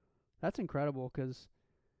 that's incredible because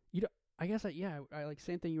I guess I like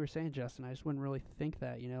same thing you were saying, Justin. I just wouldn't really think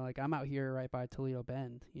that, like I'm out here right by Toledo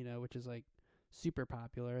Bend, which is like super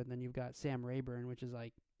popular, and then you've got Sam Rayburn, which is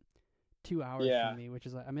like 2 hours from me, which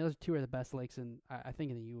is like, I mean, those two are the best lakes I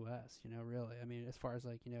think in the U.S. Really. I mean, as far as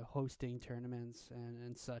like hosting tournaments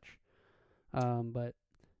and such. But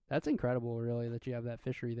that's incredible, really, that you have that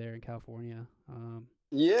fishery there in California.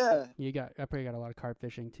 Yeah. I probably got a lot of carp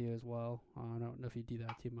fishing too as well. I don't know if you do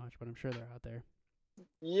that too much, but I'm sure they're out there.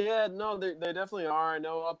 Yeah, no, they definitely are. I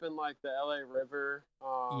know up in like the LA River.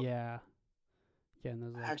 Yeah, and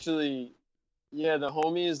those actually, yeah, the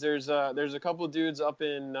homies. There's a couple of dudes up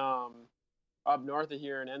in up north of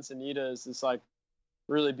here in Encinitas. It's like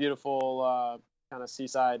really beautiful kind of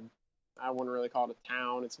seaside. I wouldn't really call it a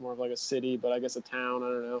town. It's more of like a city, but I guess a town. I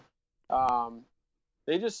don't know.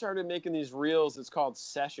 They just started making these reels. It's called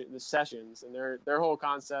the Sessions, and their whole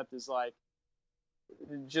concept is like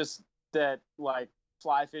just that like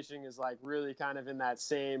fly fishing is like really kind of in that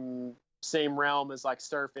same realm as like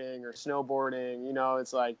surfing or snowboarding.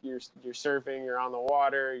 It's like you're surfing, you're on the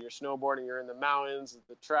water, you're snowboarding, you're in the mountains,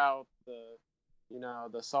 the trout,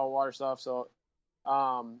 the saltwater stuff. So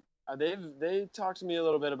they talked to me a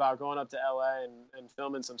little bit about going up to LA and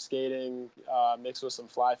filming some skating mixed with some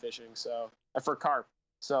fly fishing, so for carp.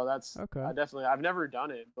 So that's okay. I've never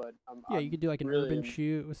done it, but you could do like an urban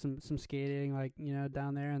shoot with some skating, like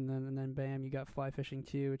down there, and then bam, you got fly fishing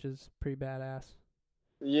too, which is pretty badass.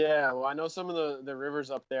 Yeah, well, I know some of the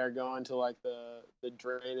rivers up there go into like the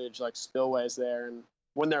drainage, like spillways there, and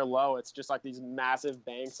when they're low, it's just like these massive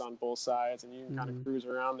banks on both sides, and you can kind of cruise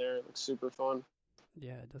around there. It looks super fun.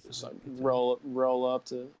 Yeah, it does. Just like roll up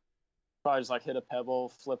to probably just like hit a pebble,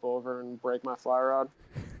 flip over, and break my fly rod.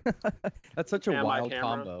 That's such a wild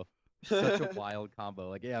combo. Such a wild combo.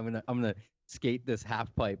 Like, yeah, I'm gonna skate this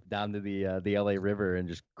half pipe down to the LA River and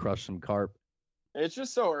just crush some carp. It's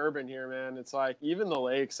just so urban here, man. It's like even the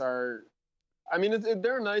lakes are. I mean,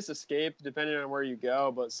 they're a nice escape depending on where you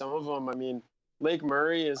go, but some of them. I mean, Lake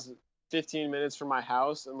Murray is 15 minutes from my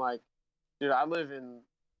house, and like, dude, I live in.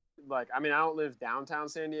 Like, I mean, I don't live downtown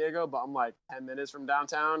San Diego, but I'm like 10 minutes from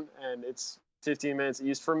downtown, and it's 15 minutes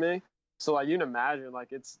east from me. So like, you can imagine,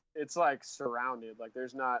 like it's like surrounded. Like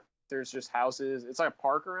there's just houses. It's like a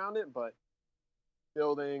park around it, but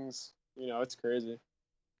buildings. It's crazy.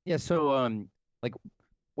 Yeah. So like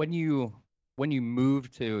when you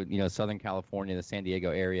moved to Southern California, the San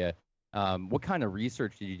Diego area, what kind of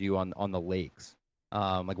research did you do on the lakes?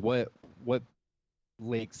 Like what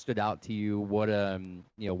lake stood out to you? What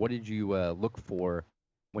what did you look for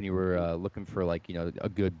when you were looking for like a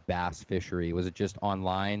good bass fishery? Was it just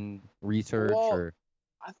online research? Or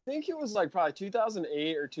I think it was like probably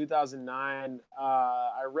 2008 or 2009.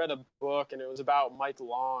 I read a book and it was about Mike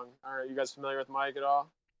Long. Are you guys familiar with Mike at all?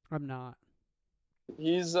 I'm not.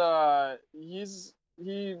 He's a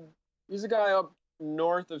guy up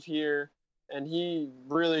north of here. And he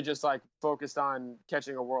really just like focused on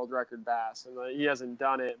catching a world record bass, and he hasn't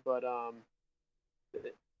done it. But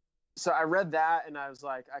so I read that, and I was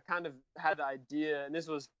like, I kind of had the idea, and this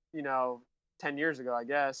was 10 years ago, I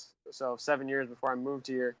guess, so 7 years before I moved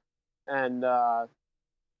here, and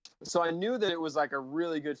so I knew that it was like a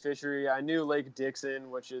really good fishery. I knew Lake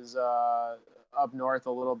Dixon, which is up north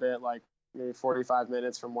a little bit, like maybe 45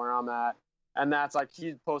 minutes from where I'm at. And that's like,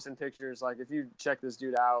 he's posting pictures. Like, if you check this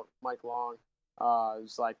dude out, Mike Long,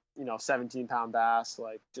 it's like, 17-pound bass,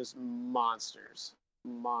 like just monsters.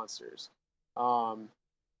 And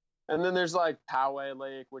then there's like Poway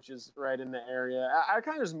Lake, which is right in the area. I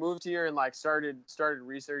kind of just moved here and like started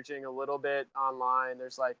researching a little bit online.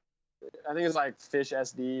 There's like I think it's like Fish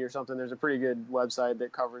SD or something. There's a pretty good website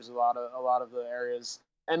that covers a lot of the areas.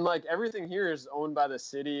 And like everything here is owned by the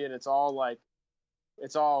city, and it's all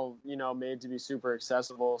made to be super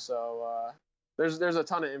accessible. So there's a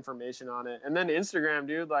ton of information on it. And then Instagram,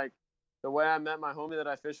 dude, like the way I met my homie that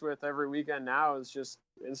I fish with every weekend now is just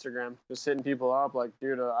Instagram, just hitting people up. Like,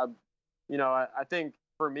 dude, I think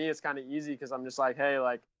for me it's kind of easy because I'm just like, hey,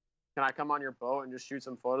 like, can I come on your boat and just shoot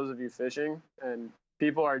some photos of you fishing? And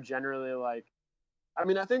people are generally like, I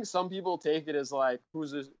mean, I think some people take it as like,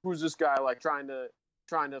 who's this guy like trying to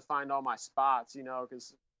find all my spots,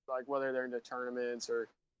 because like whether they're into tournaments or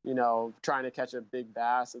trying to catch a big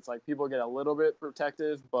bass, it's like people get a little bit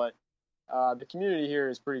protective, but the community here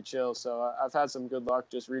is pretty chill. So I've had some good luck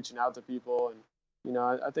just reaching out to people, and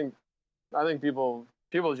I think people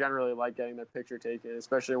generally like getting their picture taken,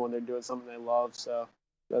 especially when they're doing something they love. So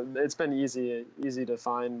it's been easy to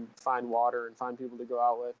find water and find people to go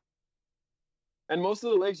out with. And most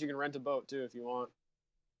of the lakes you can rent a boat too if you want.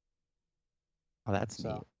 Oh, that's So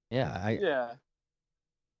neat. Yeah, yeah.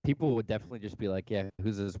 people would definitely just be like, yeah,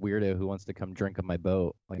 who's this weirdo who wants to come drink on my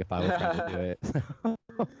boat? Like if I was trying to do it.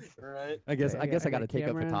 Right. I guess I got to take up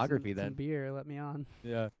camera and photography some then. beer, let me on.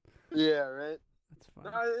 Yeah. Yeah, right. That's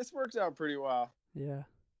fun. No, this works out pretty well. Yeah.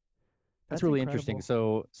 That's really interesting.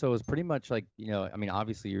 So it's pretty much like, I mean,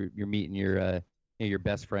 obviously you're meeting your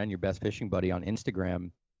best friend, your best fishing buddy on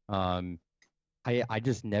Instagram. I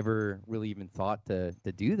just never really even thought to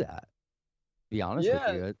do that. To be honest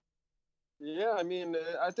with you. Yeah, I mean,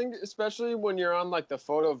 I think especially when you're on like the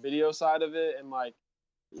photo video side of it and like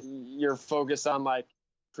you're focused on like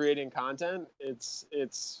creating content, it's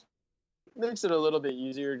makes it a little bit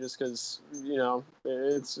easier just because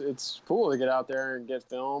it's cool to get out there and get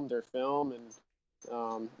filmed or film,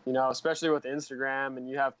 and especially with Instagram, and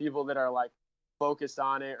you have people that are like focused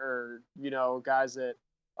on it, or guys that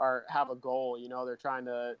have a goal, they're trying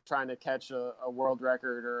to catch a world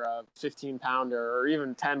record or a 15 pounder or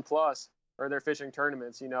even 10 plus, or they're fishing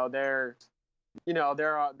tournaments, they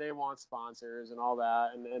want sponsors and all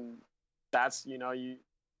that, and that's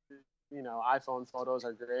iPhone photos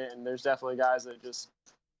are great, and there's definitely guys that just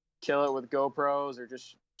kill it with GoPros or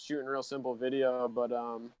just shooting real simple video, but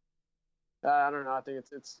I don't know, I think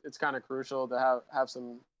it's kind of crucial to have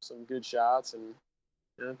some good shots, and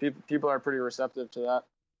people are pretty receptive to that.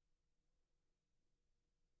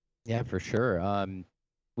 Yeah, for sure.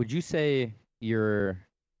 Would you say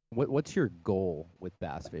what's your goal with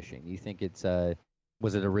bass fishing? Do you think it's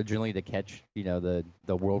was it originally to catch, the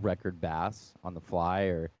world record bass on the fly,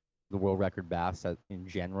 or the world record bass in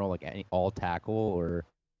general, like all tackle, or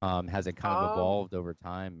has it kind of evolved over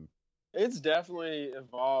time? It's definitely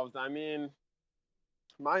evolved. I mean,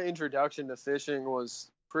 my introduction to fishing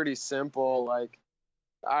was pretty simple. Like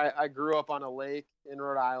I grew up on a lake in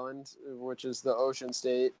Rhode Island, which is the ocean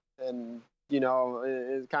state, and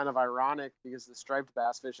it's kind of ironic because the striped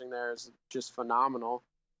bass fishing there is just phenomenal.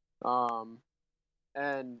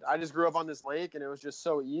 And I just grew up on this lake, and it was just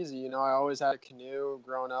so easy. I always had a canoe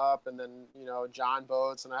growing up, and then John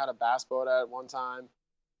boats, and I had a bass boat at one time.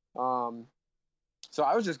 So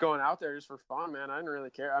I was just going out there just for fun, man. I didn't really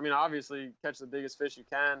care. I mean, obviously catch the biggest fish you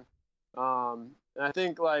can. And I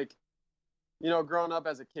think like growing up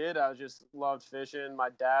as a kid, I just loved fishing. My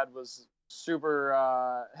dad was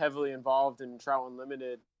super heavily involved in Trout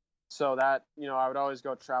Unlimited, so that I would always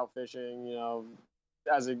go trout fishing,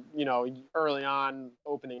 as a early on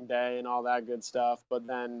opening day and all that good stuff. But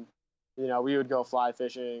then we would go fly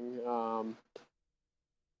fishing,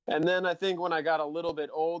 and then I think when I got a little bit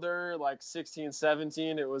older, like 16,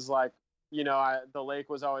 17, it was like the lake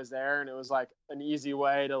was always there, and it was like an easy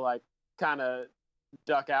way to like kind of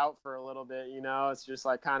duck out for a little bit. It's just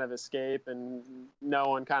like kind of escape, and no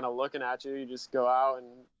one kind of looking at you. You just go out and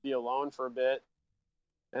be alone for a bit.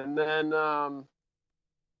 And then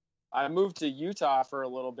I moved to Utah for a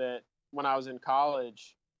little bit when I was in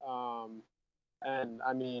college, and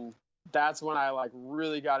I mean that's when I like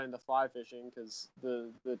really got into fly fishing, because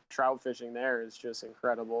the trout fishing there is just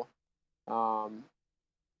incredible.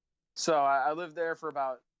 So I lived there for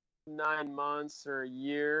about 9 months or a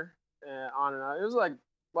year, on and on. It was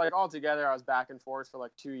like altogether I was back and forth for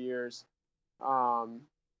like 2 years, going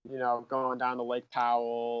down to Lake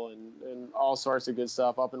Powell and all sorts of good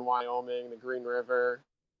stuff up in Wyoming, the Green River,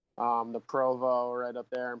 the Provo right up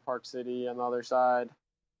there in Park City on the other side,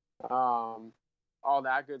 all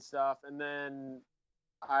that good stuff. And then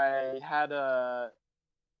I had an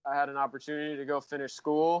opportunity to go finish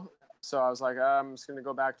school, so I was like, I'm just gonna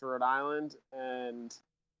go back to Rhode Island, and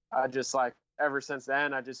I just like ever since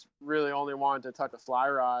then I just really only wanted to touch a fly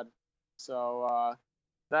rod. So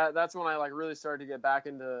that's when I like really started to get back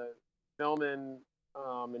into filming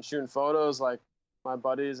and shooting photos, like my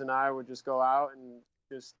buddies and I would just go out and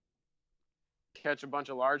just catch a bunch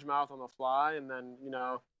of largemouth on the fly. And then,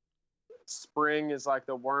 spring is like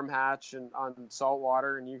the worm hatch and on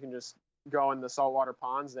saltwater, and you can just go in the saltwater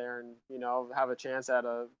ponds there and, have a chance at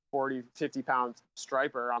a 40, 50 pound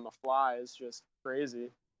striper on the fly is just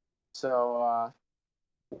crazy. So,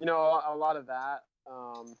 a lot of that,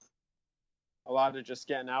 a lot of just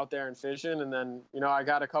getting out there and fishing. And then, I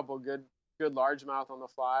got a couple good largemouth on the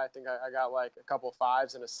fly. I think I got like a couple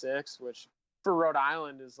 5s and a 6, which for Rhode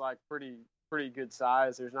Island is like pretty good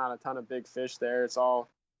size. There's not a ton of big fish there. It's all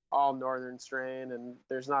northern strain, and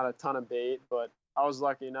there's not a ton of bait, but I was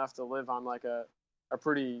lucky enough to live on like a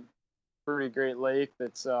pretty great lake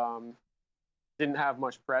that's didn't have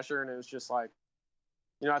much pressure, and it was just like,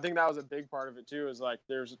 I think that was a big part of it too, is like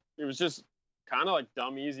it was just kind of like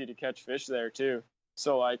dumb easy to catch fish there too.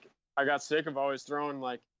 So like I got sick of always throwing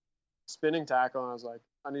like spinning tackle, and I was like,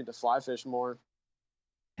 I need to fly fish more.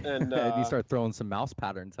 And you start throwing some mouse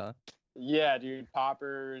patterns, huh? Yeah, dude,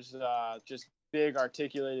 poppers, just big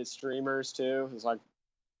articulated streamers too. It's like,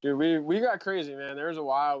 dude, we got crazy, man. There was a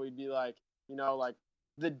while we'd be like, like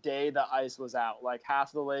the day the ice was out, like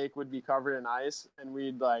half the lake would be covered in ice, and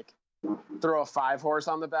we'd like throw a 5-horse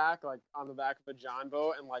on the back of a John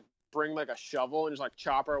boat, and like bring like a shovel and just like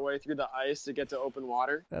chop our way through the ice to get to open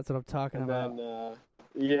water. That's what I'm talking about. Then,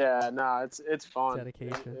 it's fun.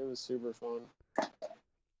 Dedication. It was super fun.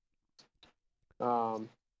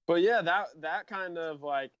 But yeah, that kind of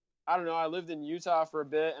like, I don't know, I lived in Utah for a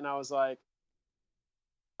bit, and I was like,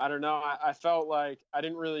 I don't know, I felt like I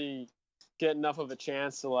didn't really get enough of a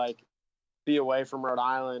chance to like be away from Rhode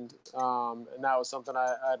Island, and that was something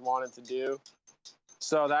I'd wanted to do.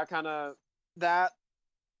 So that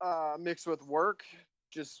mixed with work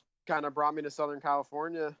just kind of brought me to Southern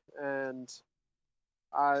California, and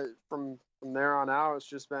from there on out, it's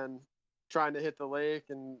just been trying to hit the lake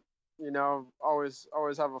and, always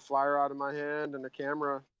have a fly rod in my hand and a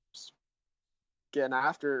camera, just getting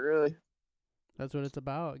after it, really. That's what it's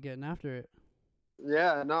about, getting after it.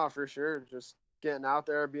 Yeah, no, for sure. Just getting out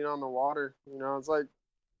there, being on the water. It's like,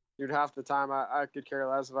 dude, half the time I could care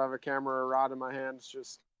less if I have a camera or a rod in my hand. It's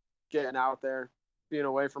just getting out there, being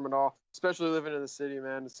away from it all. Especially living in the city,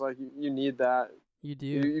 man. It's like you need that. You do.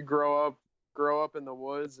 You grow up in the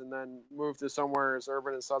woods and then move to somewhere as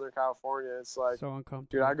urban in Southern California. It's like, so uncomfortable.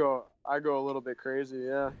 dude, I go a little bit crazy.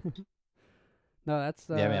 Yeah. No, that's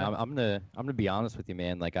yeah, man. I'm gonna be honest with you,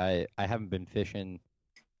 man. Like I haven't been fishing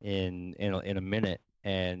in a minute,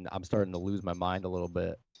 and I'm starting to lose my mind a little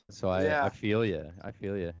bit. So I feel you.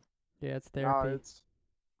 Yeah, it's therapy. No,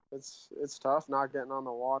 it's tough not getting on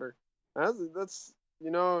the water. That's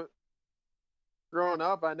growing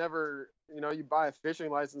up, I never, you buy a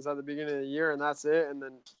fishing license at the beginning of the year and that's it. And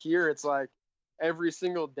then here it's like every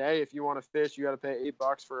single day, if you want to fish, you got to pay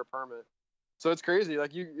 $8 for a permit. So it's crazy.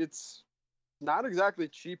 Like it's not exactly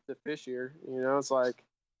cheap to fish here. It's like,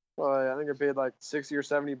 well, I think I paid like $60 or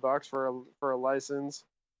 $70 for a license.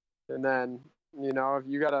 And then, if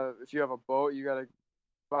you have a boat, you got to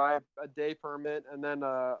buy a day permit and then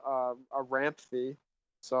a ramp fee.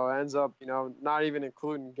 So it ends up, not even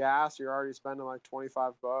including gas, you're already spending like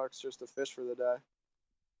 $25 just to fish for the day.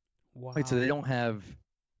 Wow. Wait, so they don't have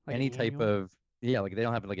Like any an type annual? of like they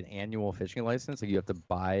don't have like an annual fishing license? Like you have to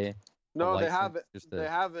buy No, they have license just to- they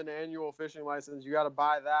have an annual fishing license. You got to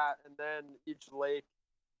buy that, and then each lake,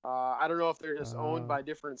 I don't know if they're just owned by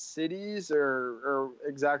different cities or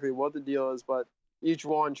exactly what the deal is, but each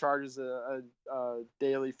one charges a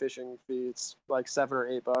daily fishing fee. It's like $7 or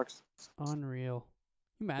 $8. Unreal.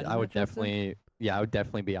 Imagine I would that, Justin?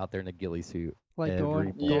 definitely be out there in a ghillie suit. Like going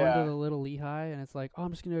every to Yeah. the little Lehigh, and it's like, oh,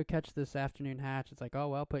 I'm just gonna go catch this afternoon hatch. It's like, oh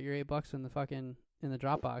well, put your $8 in the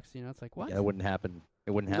drop box. It's like, what? Yeah, it wouldn't happen.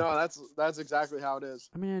 It wouldn't happen. No, that's exactly how it is.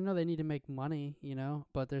 I mean, I know they need to make money,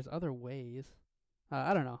 but there's other ways.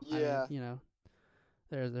 I don't know. Yeah. I mean,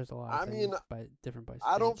 there's a lot of things by different by state.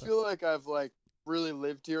 I don't feel like I've like really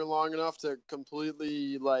lived here long enough to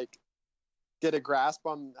completely like get a grasp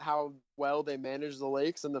on how well they manage the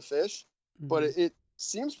lakes and the fish, but it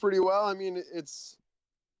seems pretty well. I mean,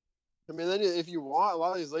 then if you want, a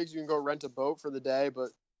lot of these lakes you can go rent a boat for the day, but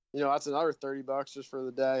that's another $30 just for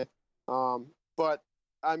the day. But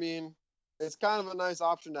I mean, it's kind of a nice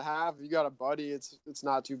option to have. If you got a buddy, it's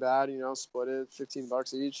not too bad. Split it,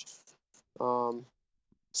 $15 each.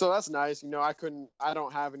 So that's nice. I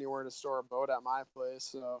don't have anywhere to store a boat at my place,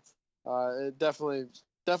 so it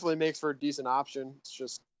definitely makes for a decent option. It's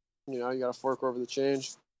just you got to fork over the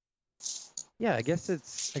change. Yeah, I guess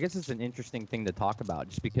it's an interesting thing to talk about,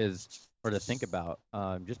 just because, or to think about,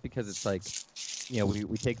 just because it's like,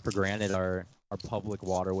 we take for granted our public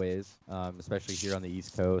waterways, especially here on the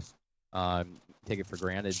East Coast. Take it for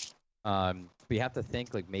granted. But you have to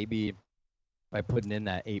think, like, maybe by putting in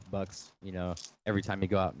that $8, every time you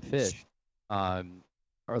go out and fish, um,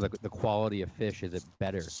 or the quality of fish, is it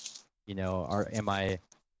better? Or am I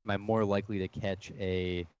more likely to catch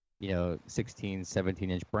a 16,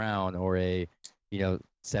 17-inch brown, or a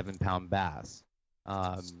 7-pound bass,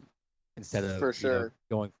 um, instead of For sure.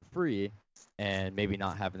 going for free, and maybe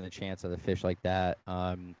not having the chance at a fish like that,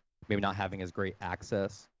 maybe not having as great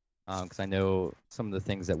access, because I know some of the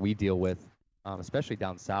things that we deal with, especially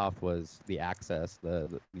down south, was the access,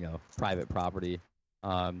 the private property,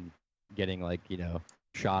 getting, like,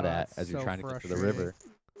 shot Oh, at that's as you're so trying to get to the frustrating. river.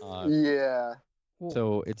 Yeah. Well,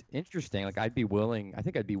 So it's interesting. Like, I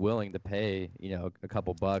think I'd be willing to pay, a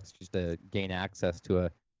couple bucks just to gain access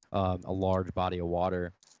to a large body of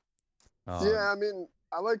water. Yeah, I mean,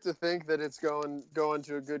 I like to think that it's going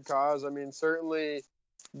to a good cause. I mean, certainly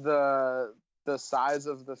the size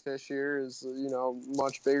of the fish here is,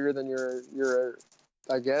 much bigger than your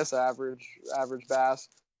I guess average bass.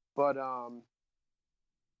 But I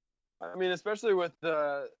mean, especially with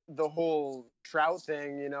the whole trout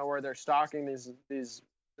thing, where they're stocking these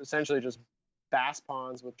essentially just bass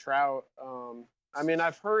ponds with trout. I mean,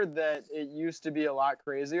 I've heard that it used to be a lot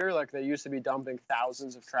crazier. Like, they used to be dumping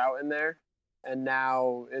thousands of trout in there, and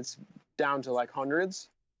now it's down to like hundreds.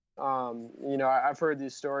 I've heard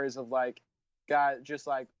these stories of, like, got just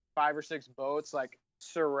like 5 or 6 boats like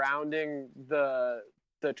surrounding the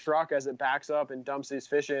truck as it backs up and dumps these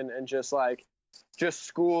fish in, and just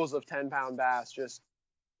schools of 10-pound bass just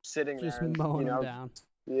sitting just there, and, mowing them down.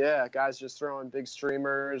 yeah, guys just throwing big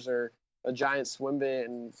streamers or a giant swim bait,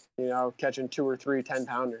 and catching 2 or 3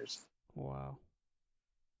 10-pounders. Wow.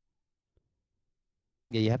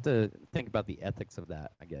 Yeah, you have to think about the ethics of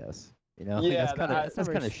that, I guess. Like, Yeah, that's kind of It's not that's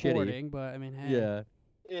very kind of shitty. sporting, but I mean, hey. Yeah,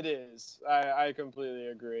 It is. I completely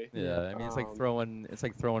agree. yeah. I mean, it's like Um, throwing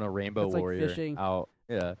a rainbow It's like warrior fishing. out.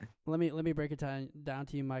 Yeah. Let me break it down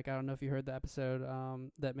to you, Mike. I don't know if you heard the episode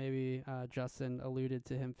that maybe Justin alluded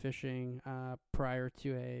to him fishing prior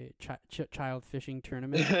to a child fishing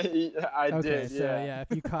tournament. I Okay, did. so Yeah.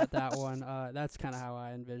 if you caught that one, that's kind of how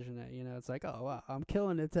I envision it. It's like, oh wow, I'm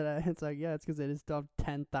killing it today. It's like, yeah, it's because they just dumped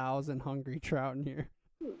 10,000 hungry trout in here.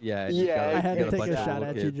 Yeah. and Yeah, you got, I had you to got take bunch a of shot little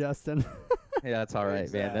at you, kids. Justin. Yeah, that's all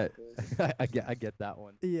right, man. Exactly. I get that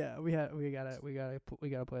one. Yeah, we gotta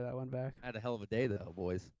play that one back. I had a hell of a day though,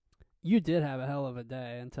 boys. You did have a hell of a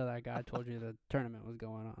day until that guy told you the tournament was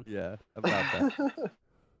going on. Yeah, about that.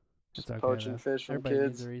 It's okay. Poaching though. fish from Everybody needs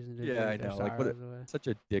kids. a reason to Yeah, I drink their know. Like, what? sorrows away. Such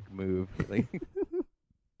a dick move. Like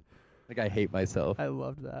I hate myself. I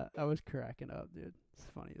loved that. I was cracking up, dude. It's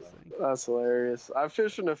the funniest thing. That's hilarious. I've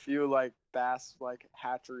fished in a few like bass like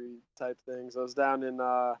hatchery type things. I was down in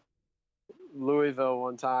Louisville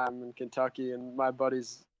one time in Kentucky, and my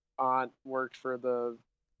buddy's aunt worked for the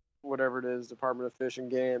whatever it is Department of Fish and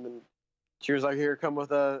Game, and she was like, "Here, come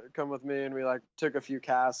with me," and we like took a few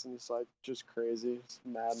casts, and it's like just crazy, it's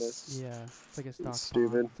madness. Yeah, it's like a stock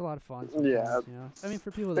stupid. pond. It's a lot of fun. Sometimes, Yeah. I mean,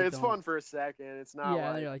 for people that It's don't, fun for a second. It's not.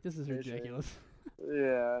 yeah, like, you're like, this is fishing. ridiculous.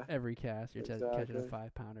 Yeah. Every cast, you're catching a Exactly.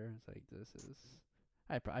 5-pounder. It's like, this is.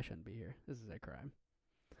 I shouldn't be here. This is a crime.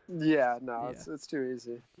 Yeah. No, Yeah. it's too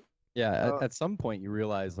easy. Yeah, at some point you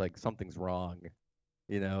realize like something's wrong.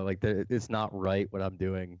 Like it's not right what I'm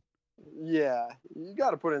doing. Yeah, you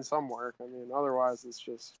got to put in some work. I mean, otherwise it's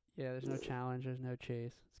just Yeah, there's no challenge. There's no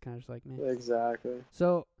chase. It's kind of just like me. exactly.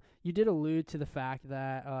 So you did allude to the fact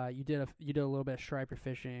that you did a little bit of striper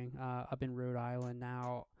fishing up in Rhode Island.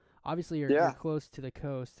 Now, obviously, you're close to the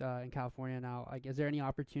coast in California now. Like, is there any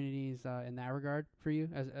opportunities in that regard for you?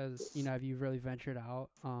 As have you really ventured out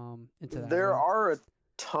into that? There realm? are a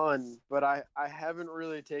ton, but I haven't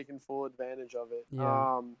really taken full advantage of it.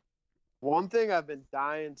 Yeah. One thing I've been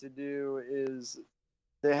dying to do is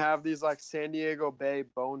they have these like San Diego Bay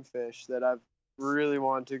bonefish that I've really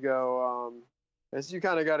wanted to go. I guess you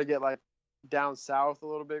kind of got to get like down south a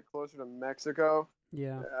little bit closer to Mexico.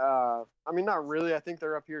 Yeah. I mean, not really. I think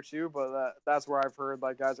they're up here too, but that's where I've heard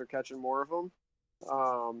like guys are catching more of them.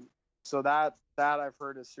 So that I've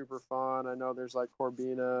heard is super fun. I know there's like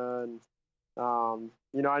Corbina and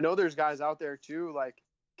I know there's guys out there too, like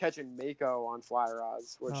catching mako on fly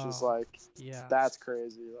rods, which is like, yeah, that's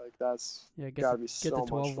crazy. Like that's gotta be get so the much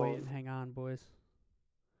 12 fun. weight and hang on, boys.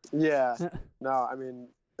 Yeah. No, I mean,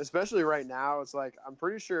 especially right now, it's like, I'm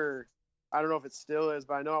pretty sure, I don't know if it still is,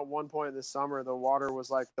 but I know at one point this summer, the water was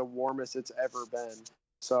like the warmest it's ever been.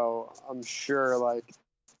 So I'm sure like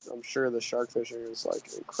I'm sure the shark fishing is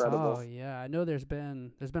like incredible. Oh yeah, I know there's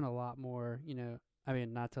been a lot more, you know, I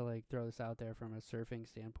mean, not to like throw this out there from a surfing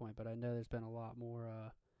standpoint, but I know there's been a lot more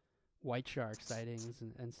white shark sightings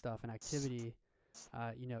and stuff and activity,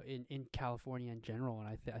 you know, in California in general, and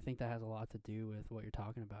I think that has a lot to do with what you're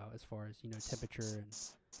talking about as far as, you know, temperature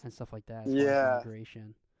and stuff like that, as far as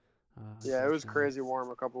migration. Yeah, it was crazy warm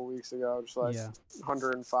a couple weeks ago, just like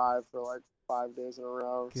 105 for like 5 days in a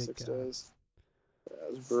row, Good 6 God. days. Yeah,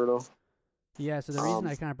 it was brutal. Yeah, so the reason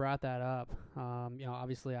I kind of brought that up, you know,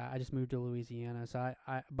 obviously I just moved to Louisiana, so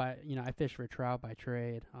I fish for trout by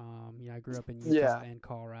trade. You know, I grew up in Utah and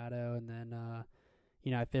Colorado, and then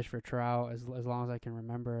you know, I fished for trout as long as I can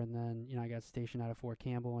remember, and then, you know, I got stationed out of Fort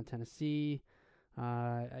Campbell in Tennessee,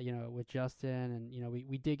 you know, with Justin, and, you know,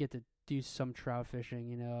 we did get to do some trout fishing,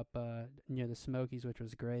 you know, up near the Smokies, which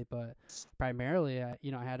was great, but primarily,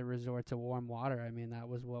 you know, I had to resort to warm water. I mean, that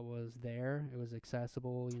was what was there. It was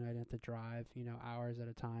accessible, you know, I didn't have to drive, you know, hours at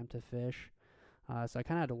a time to fish. So I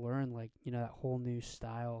kind of had to learn, like, you know, that whole new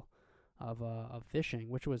style of fishing,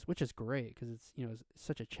 which is great because it's, you know, it's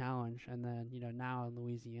such a challenge. And then, you know, now in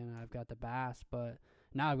Louisiana, I've got the bass, but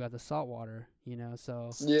now I've got the saltwater, you know, so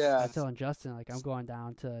I was telling Justin, like, I'm going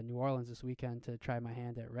down to New Orleans this weekend to try my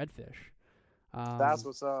hand at redfish. That's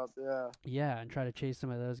what's up, Yeah, and try to chase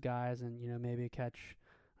some of those guys and, you know, maybe catch,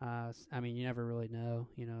 I mean, you never really know,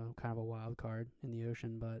 you know, kind of a wild card in the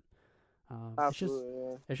ocean, but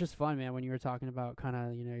absolutely, it's just fun, man, when you were talking about kind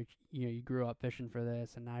of, you grew up fishing for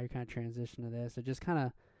this and now you're kind of transitioning to this.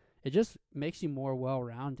 It just makes you more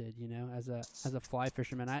well-rounded, you know, as a fly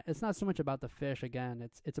fisherman. It's not so much about the fish. Again,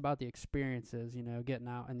 it's about the experiences, you know, getting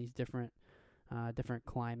out in these different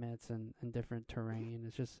climates and different terrain.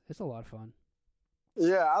 It's a lot of fun.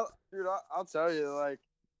 Yeah, I'll tell you, like,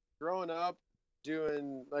 growing up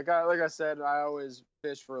doing, like I said, I always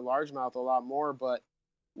fish for largemouth a lot more, but,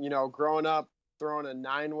 you know, growing up throwing a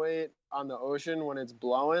 9-weight on the ocean when it's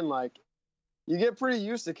blowing, like, you get pretty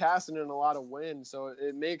used to casting in a lot of wind, so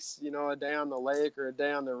it makes, you know, a day on the lake or a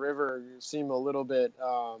day on the river seem a little bit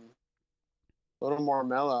a little more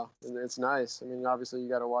mellow, and it's nice. I mean, obviously you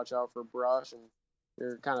got to watch out for brush and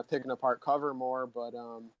you're kind of picking apart cover more, but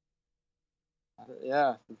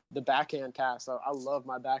yeah, the backhand cast, I love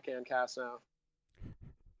my backhand cast now.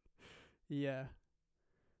 Yeah,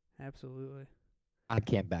 absolutely. I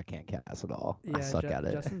can't backhand cast at all. Yeah, I suck at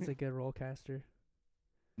it. Justin's a good roll caster.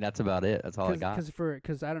 That's about it. That's all I got.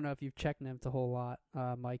 Because I don't know if you've checked nymphed a whole lot,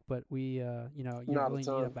 Mike, but we, you know, you don't really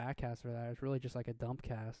need a back cast for that. It's really just like a dump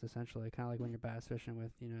cast, essentially, kind of like when you're bass fishing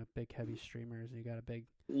with, you know, big heavy streamers. You got a big,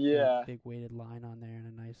 big weighted line on there and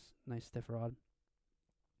a nice stiff rod.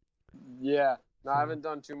 Yeah, no, I haven't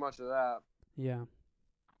done too much of that. Yeah,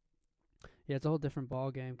 it's a whole different ball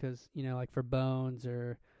game because, you know, like for bones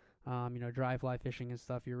or you know, dry fly fishing and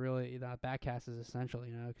stuff, you're really, that back cast is essential,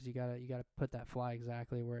 you know, because you gotta put that fly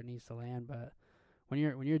exactly where it needs to land. But when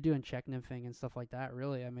you're doing check nymphing and stuff like that,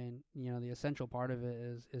 really, I mean, you know, the essential part of it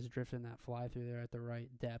is drifting that fly through there at the right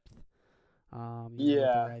depth, you know, with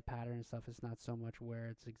the right pattern and stuff. It's not so much where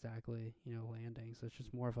it's exactly, you know, landing. So it's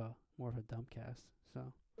just more of a dump cast. So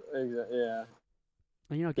yeah,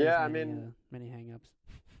 and you don't get many hang-ups.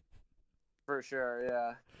 For sure,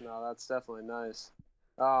 yeah. No, that's definitely nice.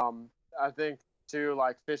 I think too,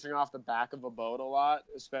 like fishing off the back of a boat a lot,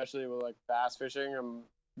 especially with like bass fishing. I'm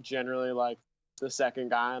generally like the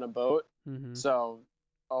second guy on a boat, so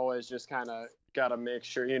always just kind of got to make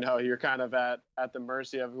sure, you know, you're kind of at the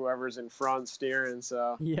mercy of whoever's in front steering.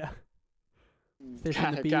 So yeah,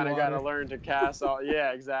 kind of got to learn to cast all.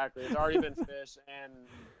 Yeah, exactly. It's already been fished, and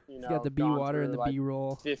you know, got the B water and the like B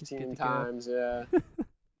roll 15 times. Yeah,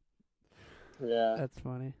 yeah. That's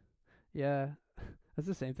funny. Yeah. That's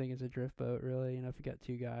the same thing as a drift boat, really. You know, if you got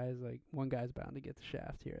two guys, like one guy's bound to get the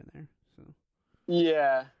shaft here and there. So.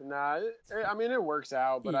 Yeah, I mean it works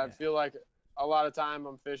out, but I feel like a lot of time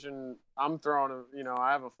I'm throwing you know,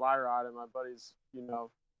 I have a fly rod and my buddy's, you know,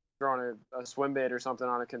 throwing a swim bait or something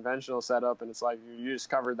on a conventional setup, and it's like you just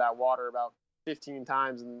covered that water about 15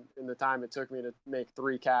 times in the time it took me to make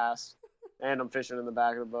 3 casts, and I'm fishing in the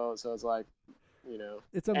back of the boat, so it's like, you know,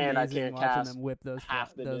 it's amazing and I can't watching cast them whip those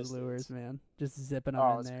distance. lures, man. Just zipping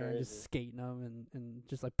them in there, and just skating them, and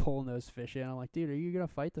just like pulling those fish in. I'm like, dude, are you gonna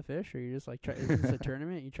fight the fish, or are you just like, is this a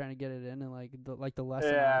tournament? You trying to get it in, and like the less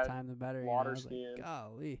amount of time, the better. Water skiing. Like,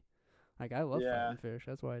 golly, like I love fighting fish.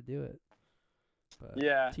 That's why I do it. But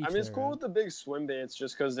yeah, I mean it's cool with the big swim baits,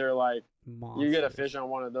 just because they're like, monsters. You get a fish on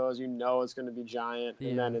one of those, you know it's gonna be giant,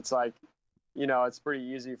 and then it's like, you know, it's pretty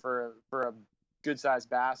easy for a good sized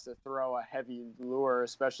bass to throw a heavy lure,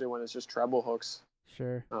 especially when it's just treble hooks.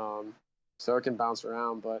 Sure. So it can bounce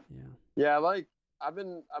around, but yeah, like I've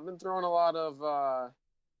been throwing a lot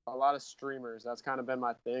of streamers. That's kind of been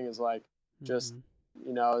my thing, is like just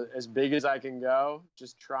as big as I can go,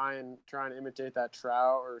 just try and imitate that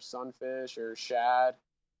trout or sunfish or shad,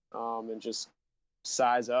 and just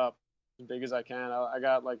size up as big as I can. I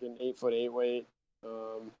got like an 8'8" weight,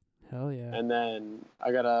 Hell yeah. and then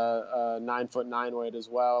I got a 9'9" weight as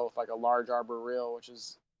well with like a large arbor reel, which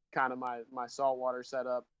is kind of my saltwater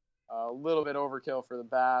setup. A little bit overkill for the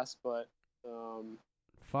bass, but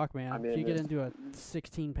fuck, man. I mean, if you get into a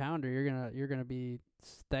 16-pounder, you're gonna be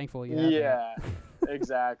thankful you have yeah, that.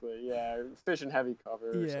 exactly. Yeah, fishing heavy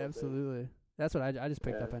cover. Yeah, absolutely. That's what I just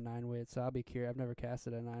picked up Yeah. a 9 weight, so I'll be curious. I've never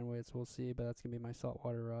casted a 9 weight, so we'll see. But that's gonna be my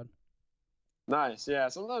saltwater rod. Nice. Yeah.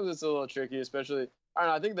 Sometimes it's a little tricky, especially. I don't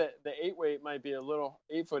know. I think that the 8 weight might be a little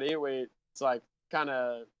 8'8" weight. It's like kind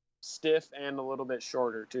of stiff and a little bit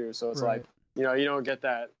shorter too. So it's Right. like you don't get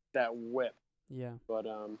that whip. Yeah. But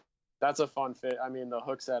that's a fun fit. I mean, the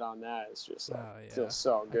hook set on that is just like, Oh, yeah. feels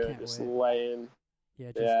so good. can't Just wait. laying.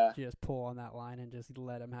 Yeah, just pull on that line and just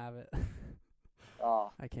let him have it.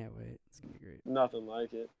 Oh, I can't wait. It's gonna be great. nothing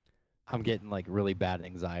like it. I'm getting like really bad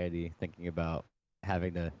anxiety thinking about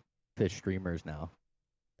having to fish streamers now.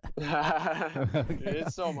 Dude,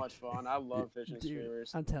 it's so much fun. I love fishing Dude,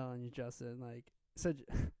 streamers. I'm telling you, Justin. Like, so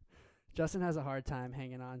Justin has a hard time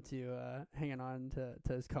hanging on to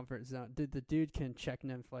his comfort zone. Dude, the dude can check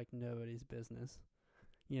nymph like nobody's business.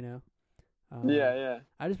 You know. Yeah.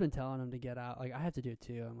 I just been telling him to get out. Like, I have to do it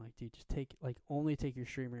too. I'm like, dude, just only take your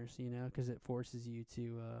streamers, because it forces you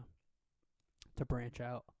to branch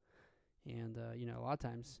out. And a lot of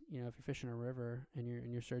times, if you're fishing a river and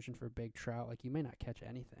you're searching for big trout, like, you may not catch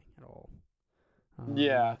anything at all.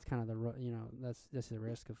 Yeah. That's kind of that's the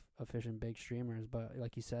risk of fishing big streamers. But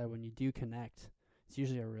like you said, when you do connect, it's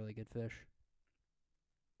usually a really good fish.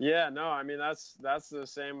 Yeah, no, I mean that's the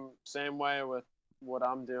same way with what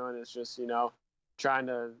I'm doing. It's just trying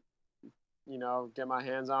to get my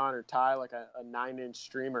hands on or tie like a 9-inch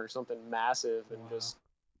streamer or something massive, and Wow. just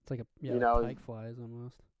It's like pike flies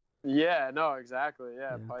almost. yeah, no, exactly,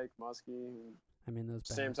 yeah, Yeah. pike, muskie, I mean, those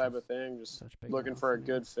same bass type is of thing. Just such big looking mouths, for a man.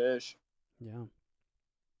 good fish. Yeah.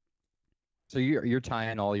 So you're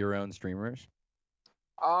tying all your own streamers?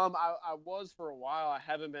 I was for a while. I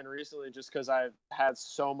haven't been recently just because I've had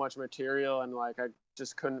so much material and like I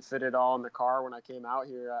just couldn't fit it all in the car when I came out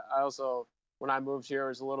here. I also, when I moved here, it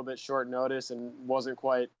was a little bit short notice and wasn't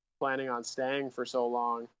quite planning on staying for so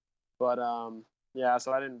long. But yeah,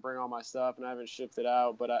 so I didn't bring all my stuff and I haven't shipped it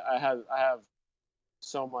out. But I have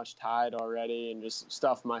so much tied already and just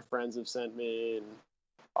stuff my friends have sent me and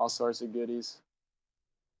all sorts of goodies.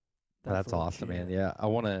 That's awesome, man. Yeah, I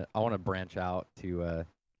wanna branch out to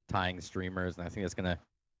tying streamers, and I think it's gonna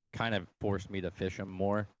kind of force me to fish them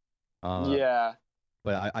more. Yeah.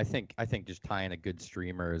 But I think just tying a good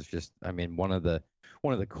streamer is just, I mean, one of the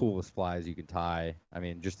coolest flies you can tie. I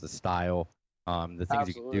mean, just the style, the things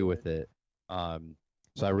you can do with it.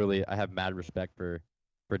 So I have mad respect for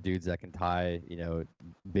dudes that can tie,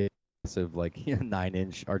 big, massive, like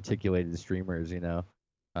 9-inch articulated streamers. I think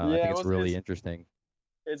it's really interesting.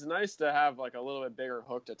 It's nice to have like a little bit bigger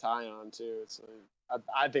hook to tie on too. It's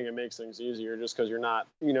I think it makes things easier just because you're not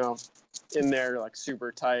in there like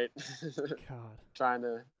super tight God. trying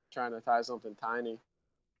to tie something tiny.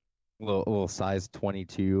 Little size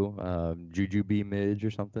 22 jujube midge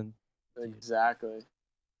or something. Exactly.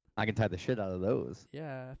 I can tie the shit out of those.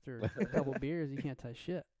 Yeah, after a couple beers, you can't tie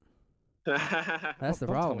shit. That's That's the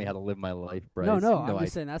Don't problem. tell me how to live my life, Bryce. No, You know I'm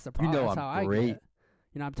just saying that's the problem. That's I'm how great. I get it.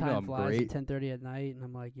 I'm tying I'm flies great. at 10:30 at night, and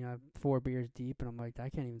I'm like, I'm 4 beers deep, and I'm like, I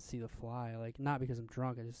can't even see the fly. Like, not because I'm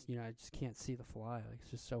drunk, I just can't see the fly. Like,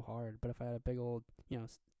 it's just so hard. But if I had a big old,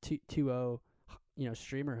 2.0,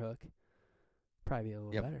 streamer hook, probably be a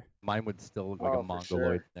little better. Mine would still look like a for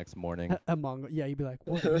mongoloid sure. next morning. Yeah, you'd be like,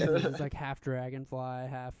 what is this? It's like half dragonfly,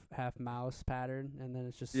 half mouse pattern, and then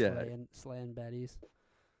it's just slaying betties.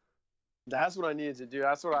 That's what I needed to do.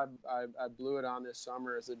 That's what I blew it on this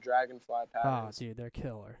summer is a dragonfly pattern. Oh, dude, they're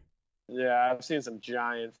killer. Yeah, I've seen some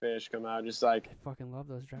giant fish come out just like I fucking love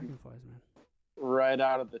those dragonflies, man. right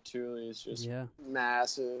out of the tulies, just Yeah.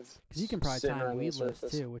 massive. Because you can probably sitting tie on the weedless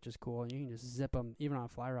surface. too, which is cool. And you can just zip them, even on a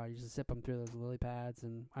fly rod, you just zip them through those lily pads.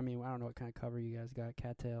 And I mean, I don't know what kind of cover you guys got,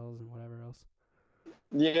 cattails and whatever else.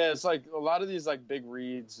 Yeah, it's like a lot of these like big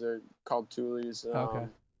reeds are called tulies. Okay.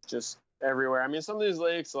 Just everywhere. I mean, some of these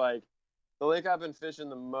lakes, like the lake I've been fishing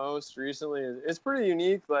the most recently, it's pretty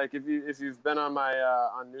unique. Like if you've been on my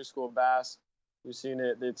on New School Bass, you've seen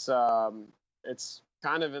it. It's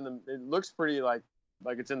kind of it looks pretty like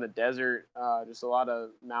it's in the desert. Just a lot of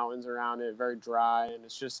mountains around it, very dry, and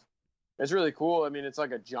it's It's really cool. I mean, it's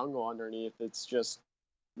like a jungle underneath. It's just,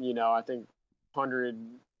 I think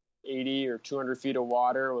 180 or 200 feet of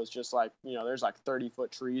water was just like, there's like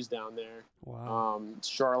 30-foot trees down there. Wow.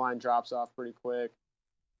 Shoreline drops off pretty quick.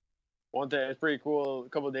 One thing, it's pretty cool. A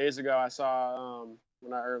couple of days ago, I saw,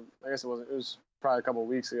 I guess it was probably a couple of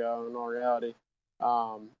weeks ago in all reality.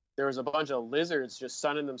 There was a bunch of lizards just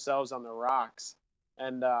sunning themselves on the rocks.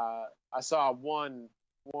 And I saw one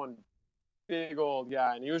big old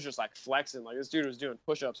guy, and he was just like flexing. Like this dude was doing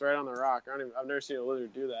push-ups right on the rock. I've never seen a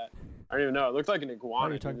lizard do that. I don't even know. It looked like an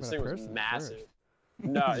iguana. This thing was massive.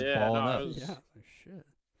 No, yeah, no, it was, yeah. Shit.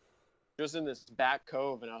 Just in this back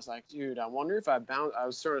cove, and I was like, dude, I wonder if I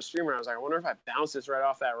was sort of streaming. I was like, I wonder if I bounce this right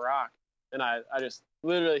off that rock. And I just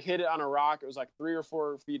literally hit it on a rock. It was like 3 or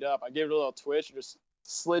 4 feet up. I gave it a little twitch and just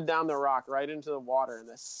slid down the rock right into the water. And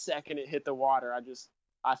the second it hit the water,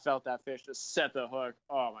 I felt that fish just set the hook.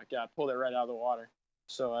 Oh my God, pulled it right out of the water.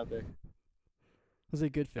 So epic. Was it a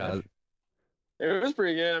good fish? It was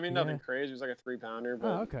pretty good. I mean, nothing crazy. It was like a 3-pounder. But...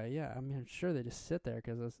 Oh, okay, yeah. I mean, I'm sure they just sit there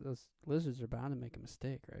because those lizards are bound to make a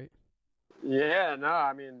mistake, right? Yeah, no,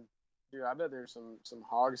 I mean, dude, I bet there's some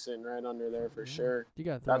hogs sitting right under there for sure. You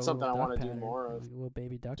got that's something I want to do more of. Like a little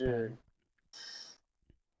baby duck dude. pattern.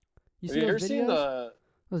 Have you ever seen those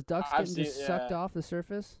ducks getting sucked off the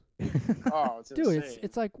surface? Oh, it's dude, insane.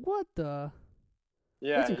 it's like what the?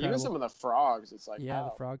 Yeah, even some of the frogs. It's like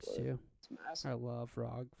the frogs too. It's massive. I love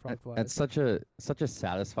frog flies. That's such a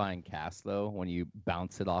satisfying cast though when you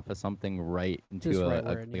bounce it off of something right into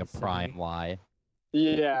a prime lie.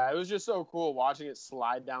 Yeah, it was just so cool watching it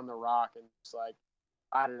slide down the rock, and it's like,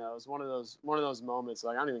 I don't know, it was one of those moments.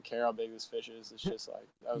 Like I don't even care how big this fish is. It's just like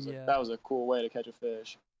that was a cool way to catch a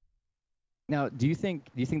fish. Now, do you think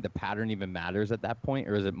the pattern even matters at that point,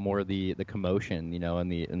 or is it more the commotion,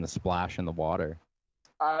 and the splash in the water?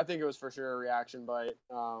 I think it was for sure a reaction bite.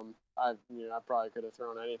 I probably could have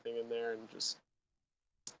thrown anything in there and just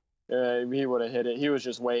he would have hit it. He was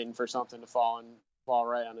just waiting for something to fall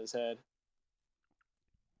right on his head.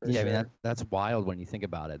 Yeah, sure. I mean that's wild when you think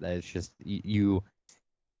about it. That it's just you.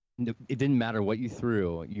 It didn't matter what you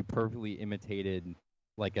threw. You perfectly imitated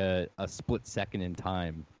like a split second in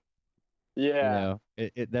time. Yeah.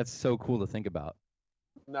 That's so cool to think about.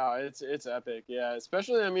 No, it's epic. Yeah,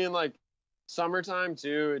 especially I mean like summertime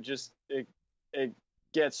too. It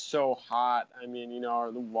gets so hot. I mean,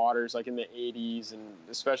 the water's like in the 80s, and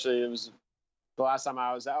especially it was the last time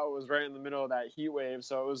I was out was right in the middle of that heat wave,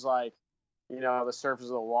 so it was like the surface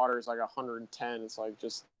of the water is like 110. It's like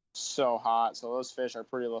just so hot. So those fish are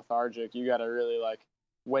pretty lethargic. You got to really like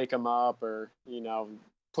wake them up or,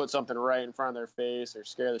 put something right in front of their face or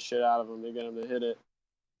scare the shit out of them to get them to hit it.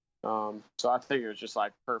 So I think it was just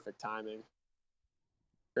like perfect timing.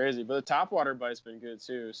 Crazy. But the topwater bite's been good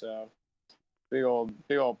too. So big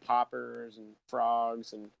old poppers and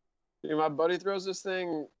frogs. And my buddy throws this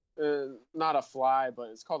thing, not a fly, but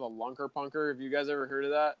it's called a lunker punker. Have you guys ever heard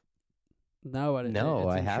of that? No,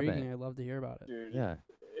 I haven't. I'd love to hear about it. Dude, yeah.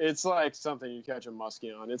 It's like something you catch a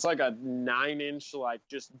muskie on. It's like a 9-inch, like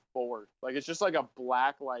just board. Like it's just like a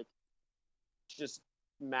black, like just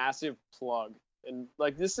massive plug. And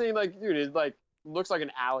like this thing, like, dude, it like looks like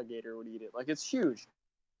an alligator would eat it. Like it's huge.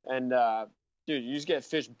 And dude, you just get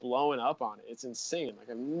fish blowing up on it. It's insane. Like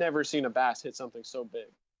I've never seen a bass hit something so big.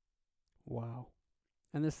 Wow.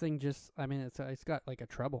 And this thing it's got like a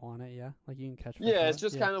treble on it, yeah? Like you can catch fish. Yeah, it's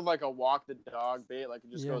just kind of like a walk the dog bait. Like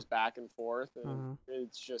it just goes back and forth. And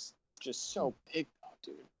it's just so big,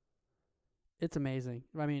 though, dude. It's amazing.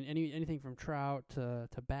 I mean, anything from trout to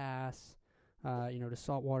bass, to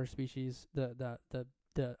saltwater species, the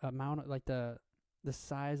amount of like the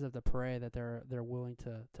size of the prey that they're willing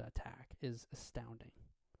to attack is astounding.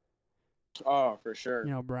 Oh, for sure.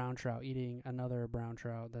 Brown trout eating another brown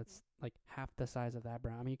trout that's like half the size of that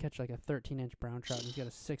brown. I mean, you catch like a 13-inch brown trout, and he's got a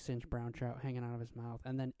 6-inch brown trout hanging out of his mouth,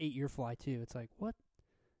 and then 8-year fly too. It's like, what?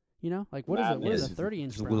 Like what is it? What is a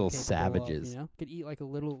 30-inch brown little savages? Could eat like a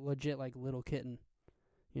little kitten.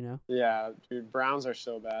 Yeah, dude, browns are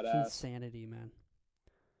so badass. It's insanity, man.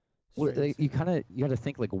 Well, you got to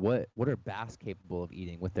think like what are bass capable of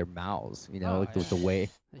eating with their mouths? The way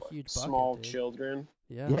a huge bucket, small dude. children.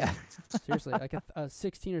 Yeah. Seriously, like a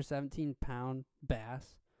 16 or 17 pound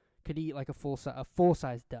bass could eat like a full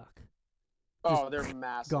size duck. Oh, they're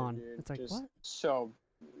massive. Gone. Dude. It's like just what? So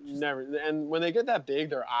never. And when they get that big,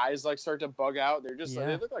 their eyes like start to bug out. They're just like,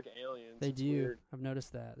 they look like aliens. They do. Weird. I've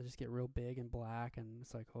noticed that. They just get real big and black, and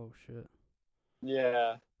it's like, oh shit.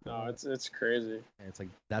 Yeah. No, it's crazy. And it's like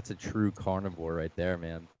that's a true carnivore right there,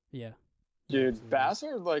 man. Yeah. Dude, absolutely. bass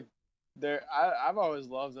are like I've always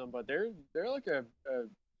loved them, but they're like a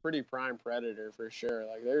pretty prime predator for sure.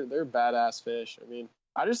 Like they're badass fish. I mean,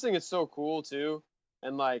 I just think it's so cool too,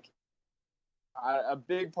 and like a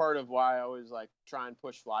big part of why I always like try and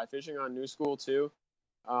push fly fishing on New School too,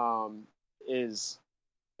 is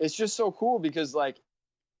it's just so cool because like,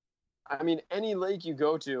 I mean, any lake you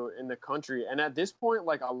go to in the country, and at this point,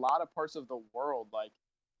 like a lot of parts of the world, like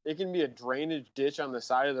it can be a drainage ditch on the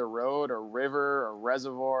side of the road, or river, or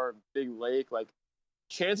reservoir, big lake. Like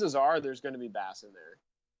chances are there's going to be bass in there.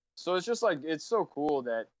 So it's just like it's so cool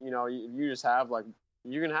that you just have like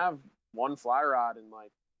you can have one fly rod and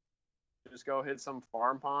like just go hit some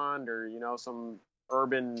farm pond or some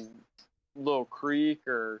urban little creek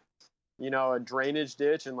or a drainage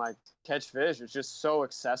ditch and like catch fish. It's just so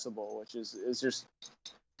accessible, which is just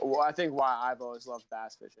I think why I've always loved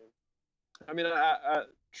bass fishing. I mean, I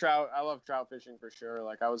love trout fishing for sure.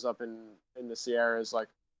 Like I was up in the Sierras like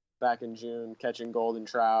back in June catching golden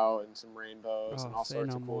trout and some rainbows and all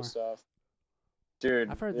sorts of cool stuff.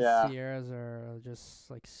 Dude, I've heard the Sierras are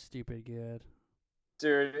just like stupid good.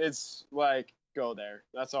 Dude, it's like go there.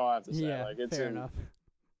 That's all I have to say. Yeah, like it's fair enough.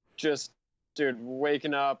 Just dude,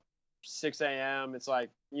 waking up 6 a.m. It's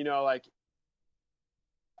like like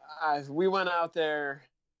we went out there.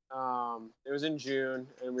 It was in June,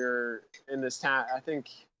 and we were in this town. I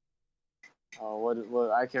think. Oh,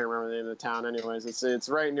 what I can't remember the name of the town. Anyways, it's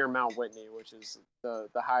right near Mount Whitney, which is the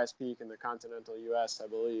highest peak in the continental U.S., I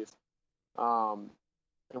believe. And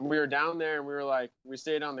we were down there, and we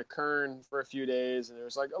stayed on the Kern for a few days, and there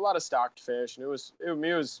was like a lot of stocked fish, and it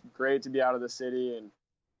was great to be out of the city and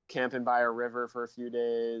camping by a river for a few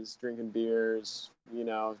days, drinking beers,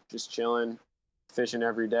 just chilling, fishing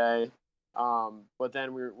every day. But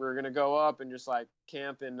then we were gonna go up and just like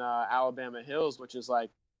camp in Alabama Hills, which is like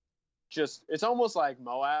it's almost like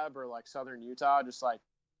Moab or like southern Utah, just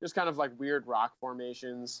kind of like weird rock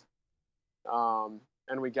formations.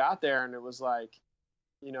 And we got there, and it was like,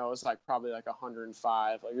 it was like probably like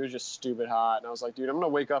 105. Like it was just stupid hot. And I was like, dude, I'm going to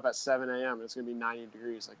wake up at 7 a.m. and it's going to be 90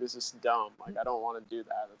 degrees. Like this is dumb. Like I don't want to do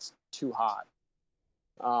that. It's too hot.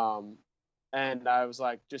 And I was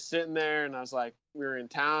like just sitting there, and I was like, we were in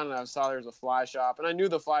town, and I saw there was a fly shop, and I knew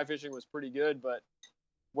the fly fishing was pretty good, but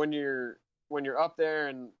when you're up there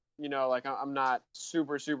and, like I'm not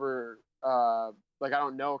super, like I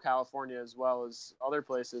don't know California as well as other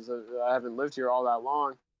places. I haven't lived here all that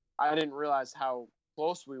long. I didn't realize how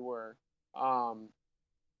close we were.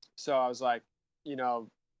 So I was like,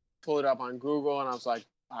 pull it up on Google, and I was like,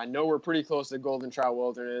 I know we're pretty close to Golden Trout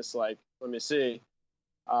Wilderness. Like, let me see.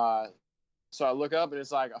 So I look up, and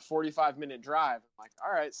it's like a 45-minute drive. I'm like,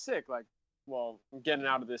 all right, sick. Like, well, I'm getting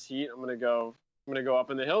out of this heat. I'm gonna go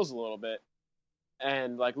up in the hills a little bit.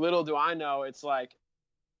 And like, little do I know, it's like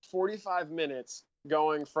 45 minutes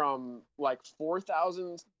going from like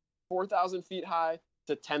 4,000 feet high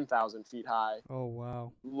to 10,000 feet high. Oh,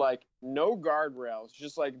 wow. Like no guardrails,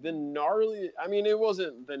 just like the gnarly. I mean, it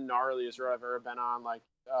wasn't the gnarliest road I've ever been on. Like,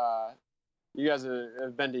 you guys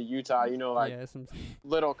have been to Utah, like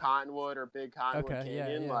Little Cottonwood or Big Cottonwood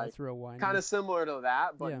Canyon. Yeah, like it's real windy. Kind of similar to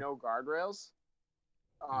that, but no guardrails.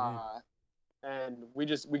 And we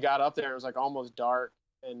got up there, and it was like almost dark,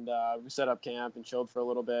 and we set up camp and chilled for a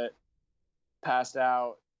little bit, passed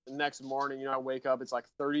out. The next morning, I wake up, it's like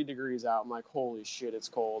 30 degrees out. I'm like, holy shit, it's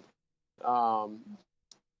cold.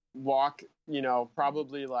 Walk,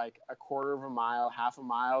 probably like a quarter of a mile, half a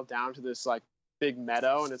mile down to this like big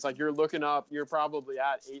meadow, and it's like you're looking up, you're probably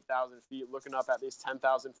at 8,000 feet looking up at these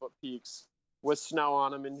 10,000 foot peaks with snow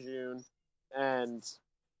on them in June. And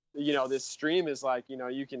this stream is like,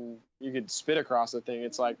 you could spit across the thing.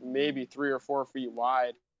 It's like maybe 3 or 4 feet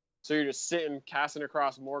wide. So you're just sitting, casting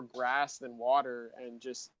across more grass than water, and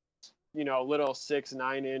just, little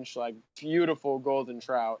 6-9 inch, like beautiful golden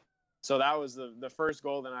trout. So that was the first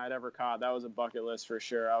golden I had ever caught. That was a bucket list for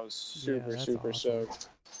sure. I was super awesome. Stoked.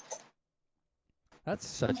 That's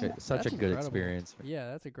such a good incredible experience.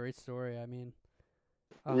 Yeah, that's a great story. I mean,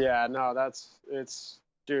 yeah, no,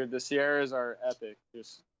 dude, the Sierras are epic.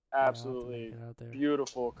 Just absolutely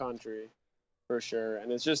beautiful country for sure.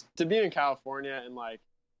 And it's just to be in California, and like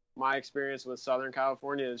my experience with Southern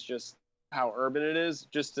California is just how urban it is.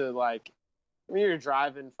 Just to like, I mean, you're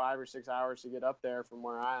driving 5 or 6 hours to get up there from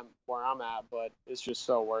where I'm at, but it's just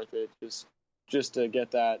so worth it. Just to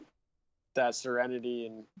get that serenity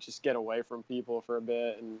and just get away from people for a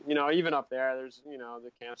bit. And even up there, there's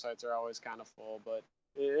the campsites are always kind of full, but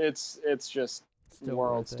it's just still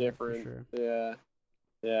worlds different. Sure.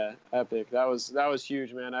 Yeah, epic. That was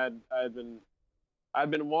huge, man. I'd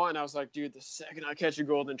been wanting. I was like, dude, the second I catch a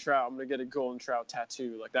golden trout, I'm gonna get a golden trout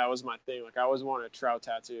tattoo. Like that was my thing. Like I always wanted a trout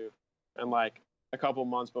tattoo, and like a couple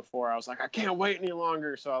months before. I was like, I can't wait any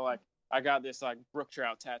longer. So I got this like brook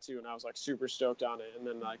trout tattoo, and I was like super stoked on it. And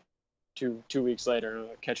then like two weeks later, I'm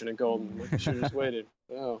like, catching a golden. Like, should have just waited.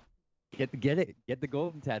 Oh, Get the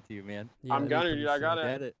golden tattoo, man. Yeah, I'm that'd be gonna, pretty dude. I sick. gotta.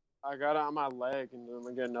 Get it. I got it on my leg, and then I'm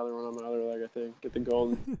gonna get another one on my other leg. I think get the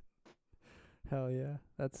golden. Hell yeah,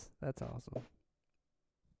 that's awesome.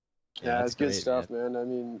 Yeah, it's good great, stuff, man. I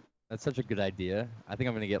mean, That's such a good idea. I think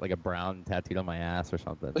I'm gonna get like a brown tattooed on my ass or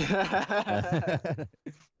something. That's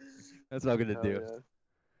what I'm gonna do. yeah.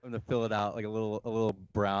 I'm gonna fill it out like a little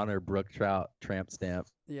brown or brook trout tramp stamp.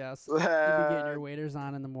 Yes, you'll be getting your waders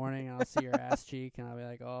on in the morning, and I'll see your ass cheek, and I'll be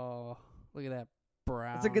like, oh, look at that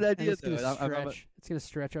brown. That's a good And idea, it's gonna though. stretch. It's gonna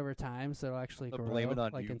stretch over time, so it'll actually I'll grow blame it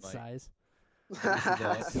on like you, in Mike. size.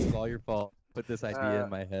 This is all your fault. Put this idea in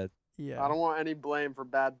my head. Yeah. I don't want any blame for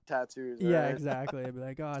bad tattoos. Yeah, right? exactly. I'd be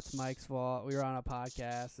like, oh, it's Mike's fault. We were on a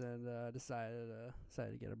podcast and decided to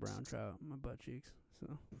get a brown trout on my butt cheeks.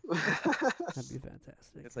 So that'd be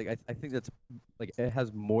fantastic. It's like I think that's like it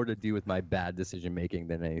has more to do with my bad decision making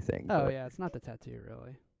than anything. Oh but- yeah, it's not the tattoo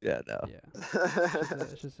really. Yeah, no. Yeah,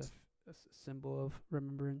 it's just a symbol of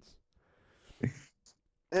remembrance.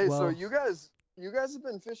 Hey, so Well- you guys have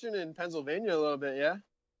been fishing in Pennsylvania a little bit, yeah?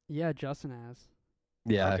 Yeah, Justin has.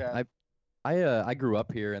 Yeah, Okay. I grew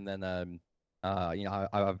up here, and then I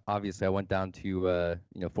obviously I went down to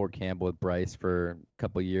Fort Campbell with Bryce for a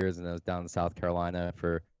couple of years, and I was down in South Carolina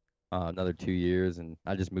for another 2 years, and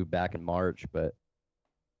I just moved back in March. But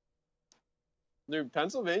Dude,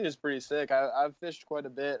 Pennsylvania's pretty sick. I've fished quite a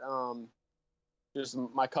bit. Just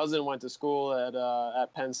my cousin went to school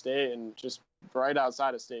at Penn State, and just right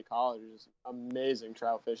outside of State College is amazing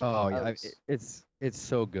trout fishing. oh I yeah, was it's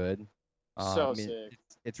so good. so I mean, sick.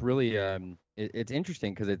 it's really it's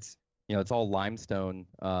interesting because it's all limestone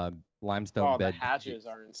limestone Oh, the bed. hatches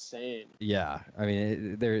are insane. Yeah, I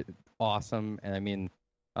mean they're awesome, and I mean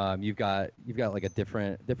you've got like a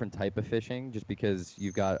different type of fishing just because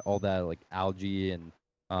you've got all that like algae and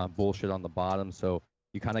bullshit on the bottom, so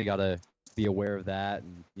you kind of gotta be aware of that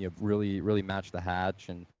and really match the hatch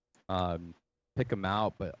and pick them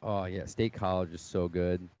out. But oh yeah, State College is so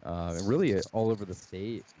good, and really all over the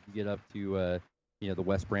state. You get up to the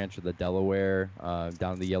West Branch of the Delaware,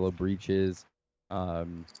 down to the Yellow Breeches.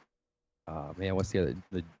 Man, what's the other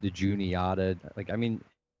the Juniata? Like, I mean,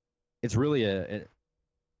 it's really I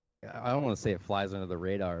don't want to say it flies under the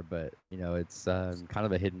radar, but it's kind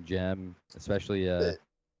of a hidden gem, especially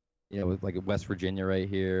with like West Virginia right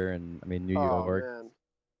here, and I mean New York. Man.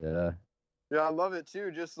 Yeah. Yeah, I love it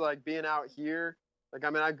too. Just like being out here. Like, I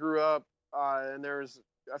mean, I grew up and there's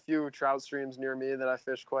a few trout streams near me that I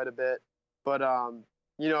fished quite a bit. But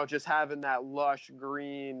just having that lush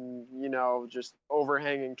green, just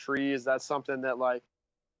overhanging trees, that's something that like,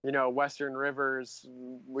 Western rivers,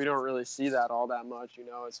 we don't really see that all that much.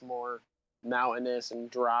 It's more mountainous and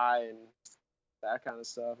dry and that kind of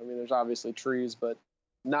stuff. I mean, there's obviously trees, but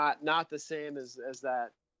not the same as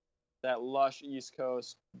that lush East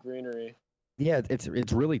Coast greenery. Yeah, it's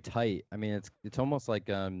really tight. I mean, it's almost like it's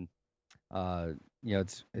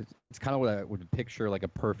kind of what I would picture like a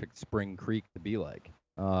perfect spring creek to be like.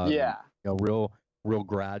 Yeah. Real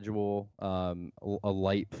gradual, a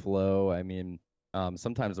light flow. I mean,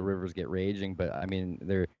 sometimes the rivers get raging, but I mean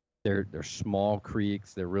they're small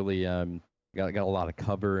creeks. They're really got a lot of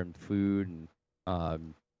cover and food, and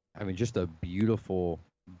I mean just a beautiful,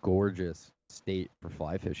 gorgeous state for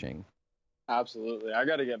fly fishing. Absolutely. I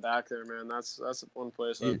got to get back there, man. That's one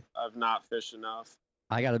place I've not fished enough.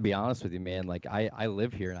 I got to be honest with you, man. Like I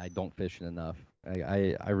live here and I don't fish it enough.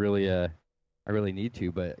 I really need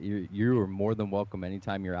to, but you are more than welcome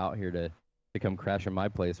anytime you're out here to come crash at my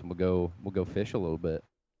place, and we'll go fish a little bit.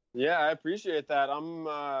 Yeah, I appreciate that.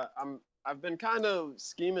 I've been kind of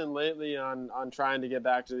scheming lately on trying to get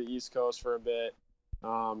back to the East Coast for a bit.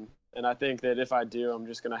 And I think that if I do, I'm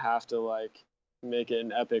just going to have to like make it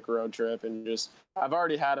an epic road trip, and I've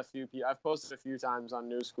already had I've posted a few times on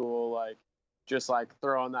New School, like just like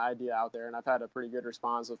throwing the idea out there, and I've had a pretty good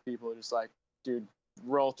response with people just like, dude,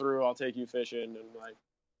 roll through, I'll take you fishing. And like,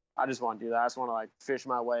 I just want to do that. I just want to like fish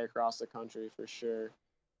my way across the country for sure.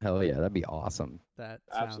 Hell yeah, that'd be awesome. That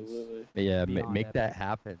sounds Absolutely. Yeah, beyond make that epic.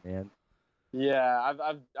 happen, man. Yeah,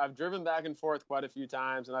 I've driven back and forth quite a few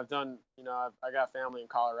times, and I've done, I got family in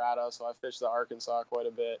Colorado, so I fished the Arkansas quite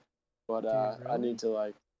a bit. But Dude, I really? need to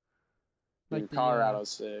like Like the, Colorado's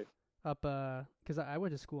sick. up because I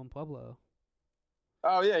went to school in Pueblo.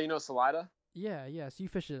 Oh yeah, Salida? Yeah, so you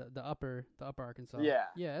fished the upper Arkansas. Yeah.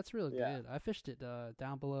 Yeah, it's really Yeah. good. I fished it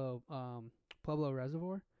down below Pueblo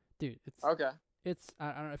Reservoir. Dude, Okay. it's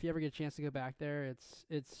I don't know if you ever get a chance to go back there.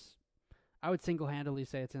 It's I would single-handedly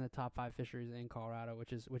say it's in the top 5 fisheries in Colorado,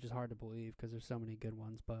 which is hard to believe because there's so many good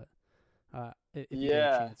ones. But if you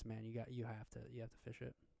get a chance, man, you have to fish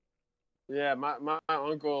it. Yeah, my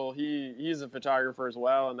uncle, he's a photographer as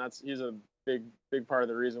well, and he's a big part of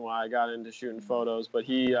the reason why I got into shooting photos. But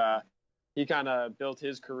he kind of built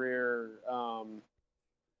his career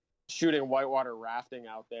shooting whitewater rafting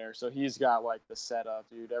out there. So he's got like the setup,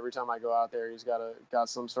 dude. Every time I go out there, he's got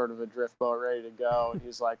some sort of a drift boat ready to go, and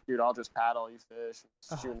he's like, dude, I'll just paddle, you fish,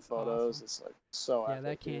 shooting photos. Awesome. It's like so. Yeah, epic,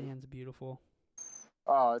 that canyon's dude. beautiful.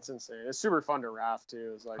 Oh, it's insane. It's super fun to raft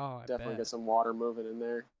too. It's like definitely bet. get some water moving in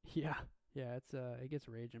there. Yeah, it's it gets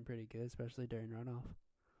raging pretty good, especially during runoff.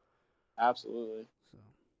 Absolutely.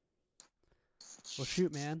 So, well,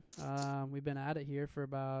 shoot, man. We've been at it here for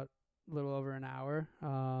about a little over an hour.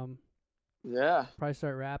 Yeah. Probably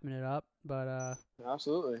start wrapping it up, but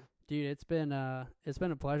absolutely, dude, it's been a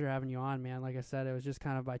pleasure having you on, man. Like I said, it was just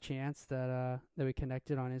kind of by chance that we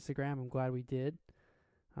connected on Instagram. I'm glad we did.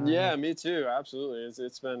 Yeah, me too. Absolutely.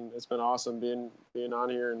 It's been awesome being on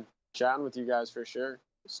here and chatting with you guys for sure.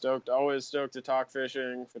 Always stoked to talk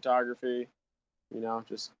fishing, photography,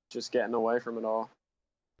 just getting away from it all.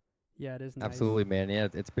 Yeah, it is nice. Absolutely, man. Yeah,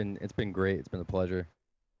 it's been great. It's been a pleasure.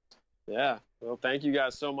 Yeah. Well, thank you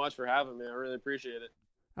guys so much for having me. I really appreciate it.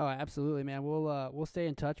 Oh, absolutely, man. We'll stay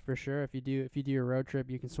in touch for sure. If you do your road trip,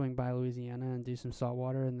 you can swing by Louisiana and do some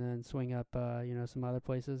saltwater, and then swing up, some other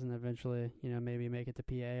places, and eventually, maybe make it to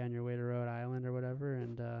PA on your way to Rhode Island or whatever,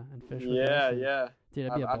 and fish. With us. Yeah. Dude,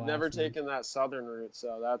 it'd be a blast, I've never man. taken that southern route,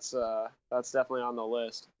 so that's definitely on the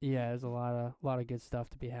list. Yeah, there's a lot of good stuff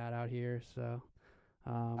to be had out here. So,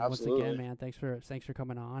 once Absolutely. again, man, thanks for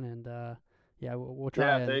coming on, and yeah, we'll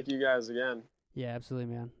try. Yeah, thank you guys again. Yeah,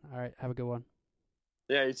 absolutely, man. All right, have a good one.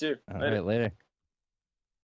 Yeah, you too. All right, later.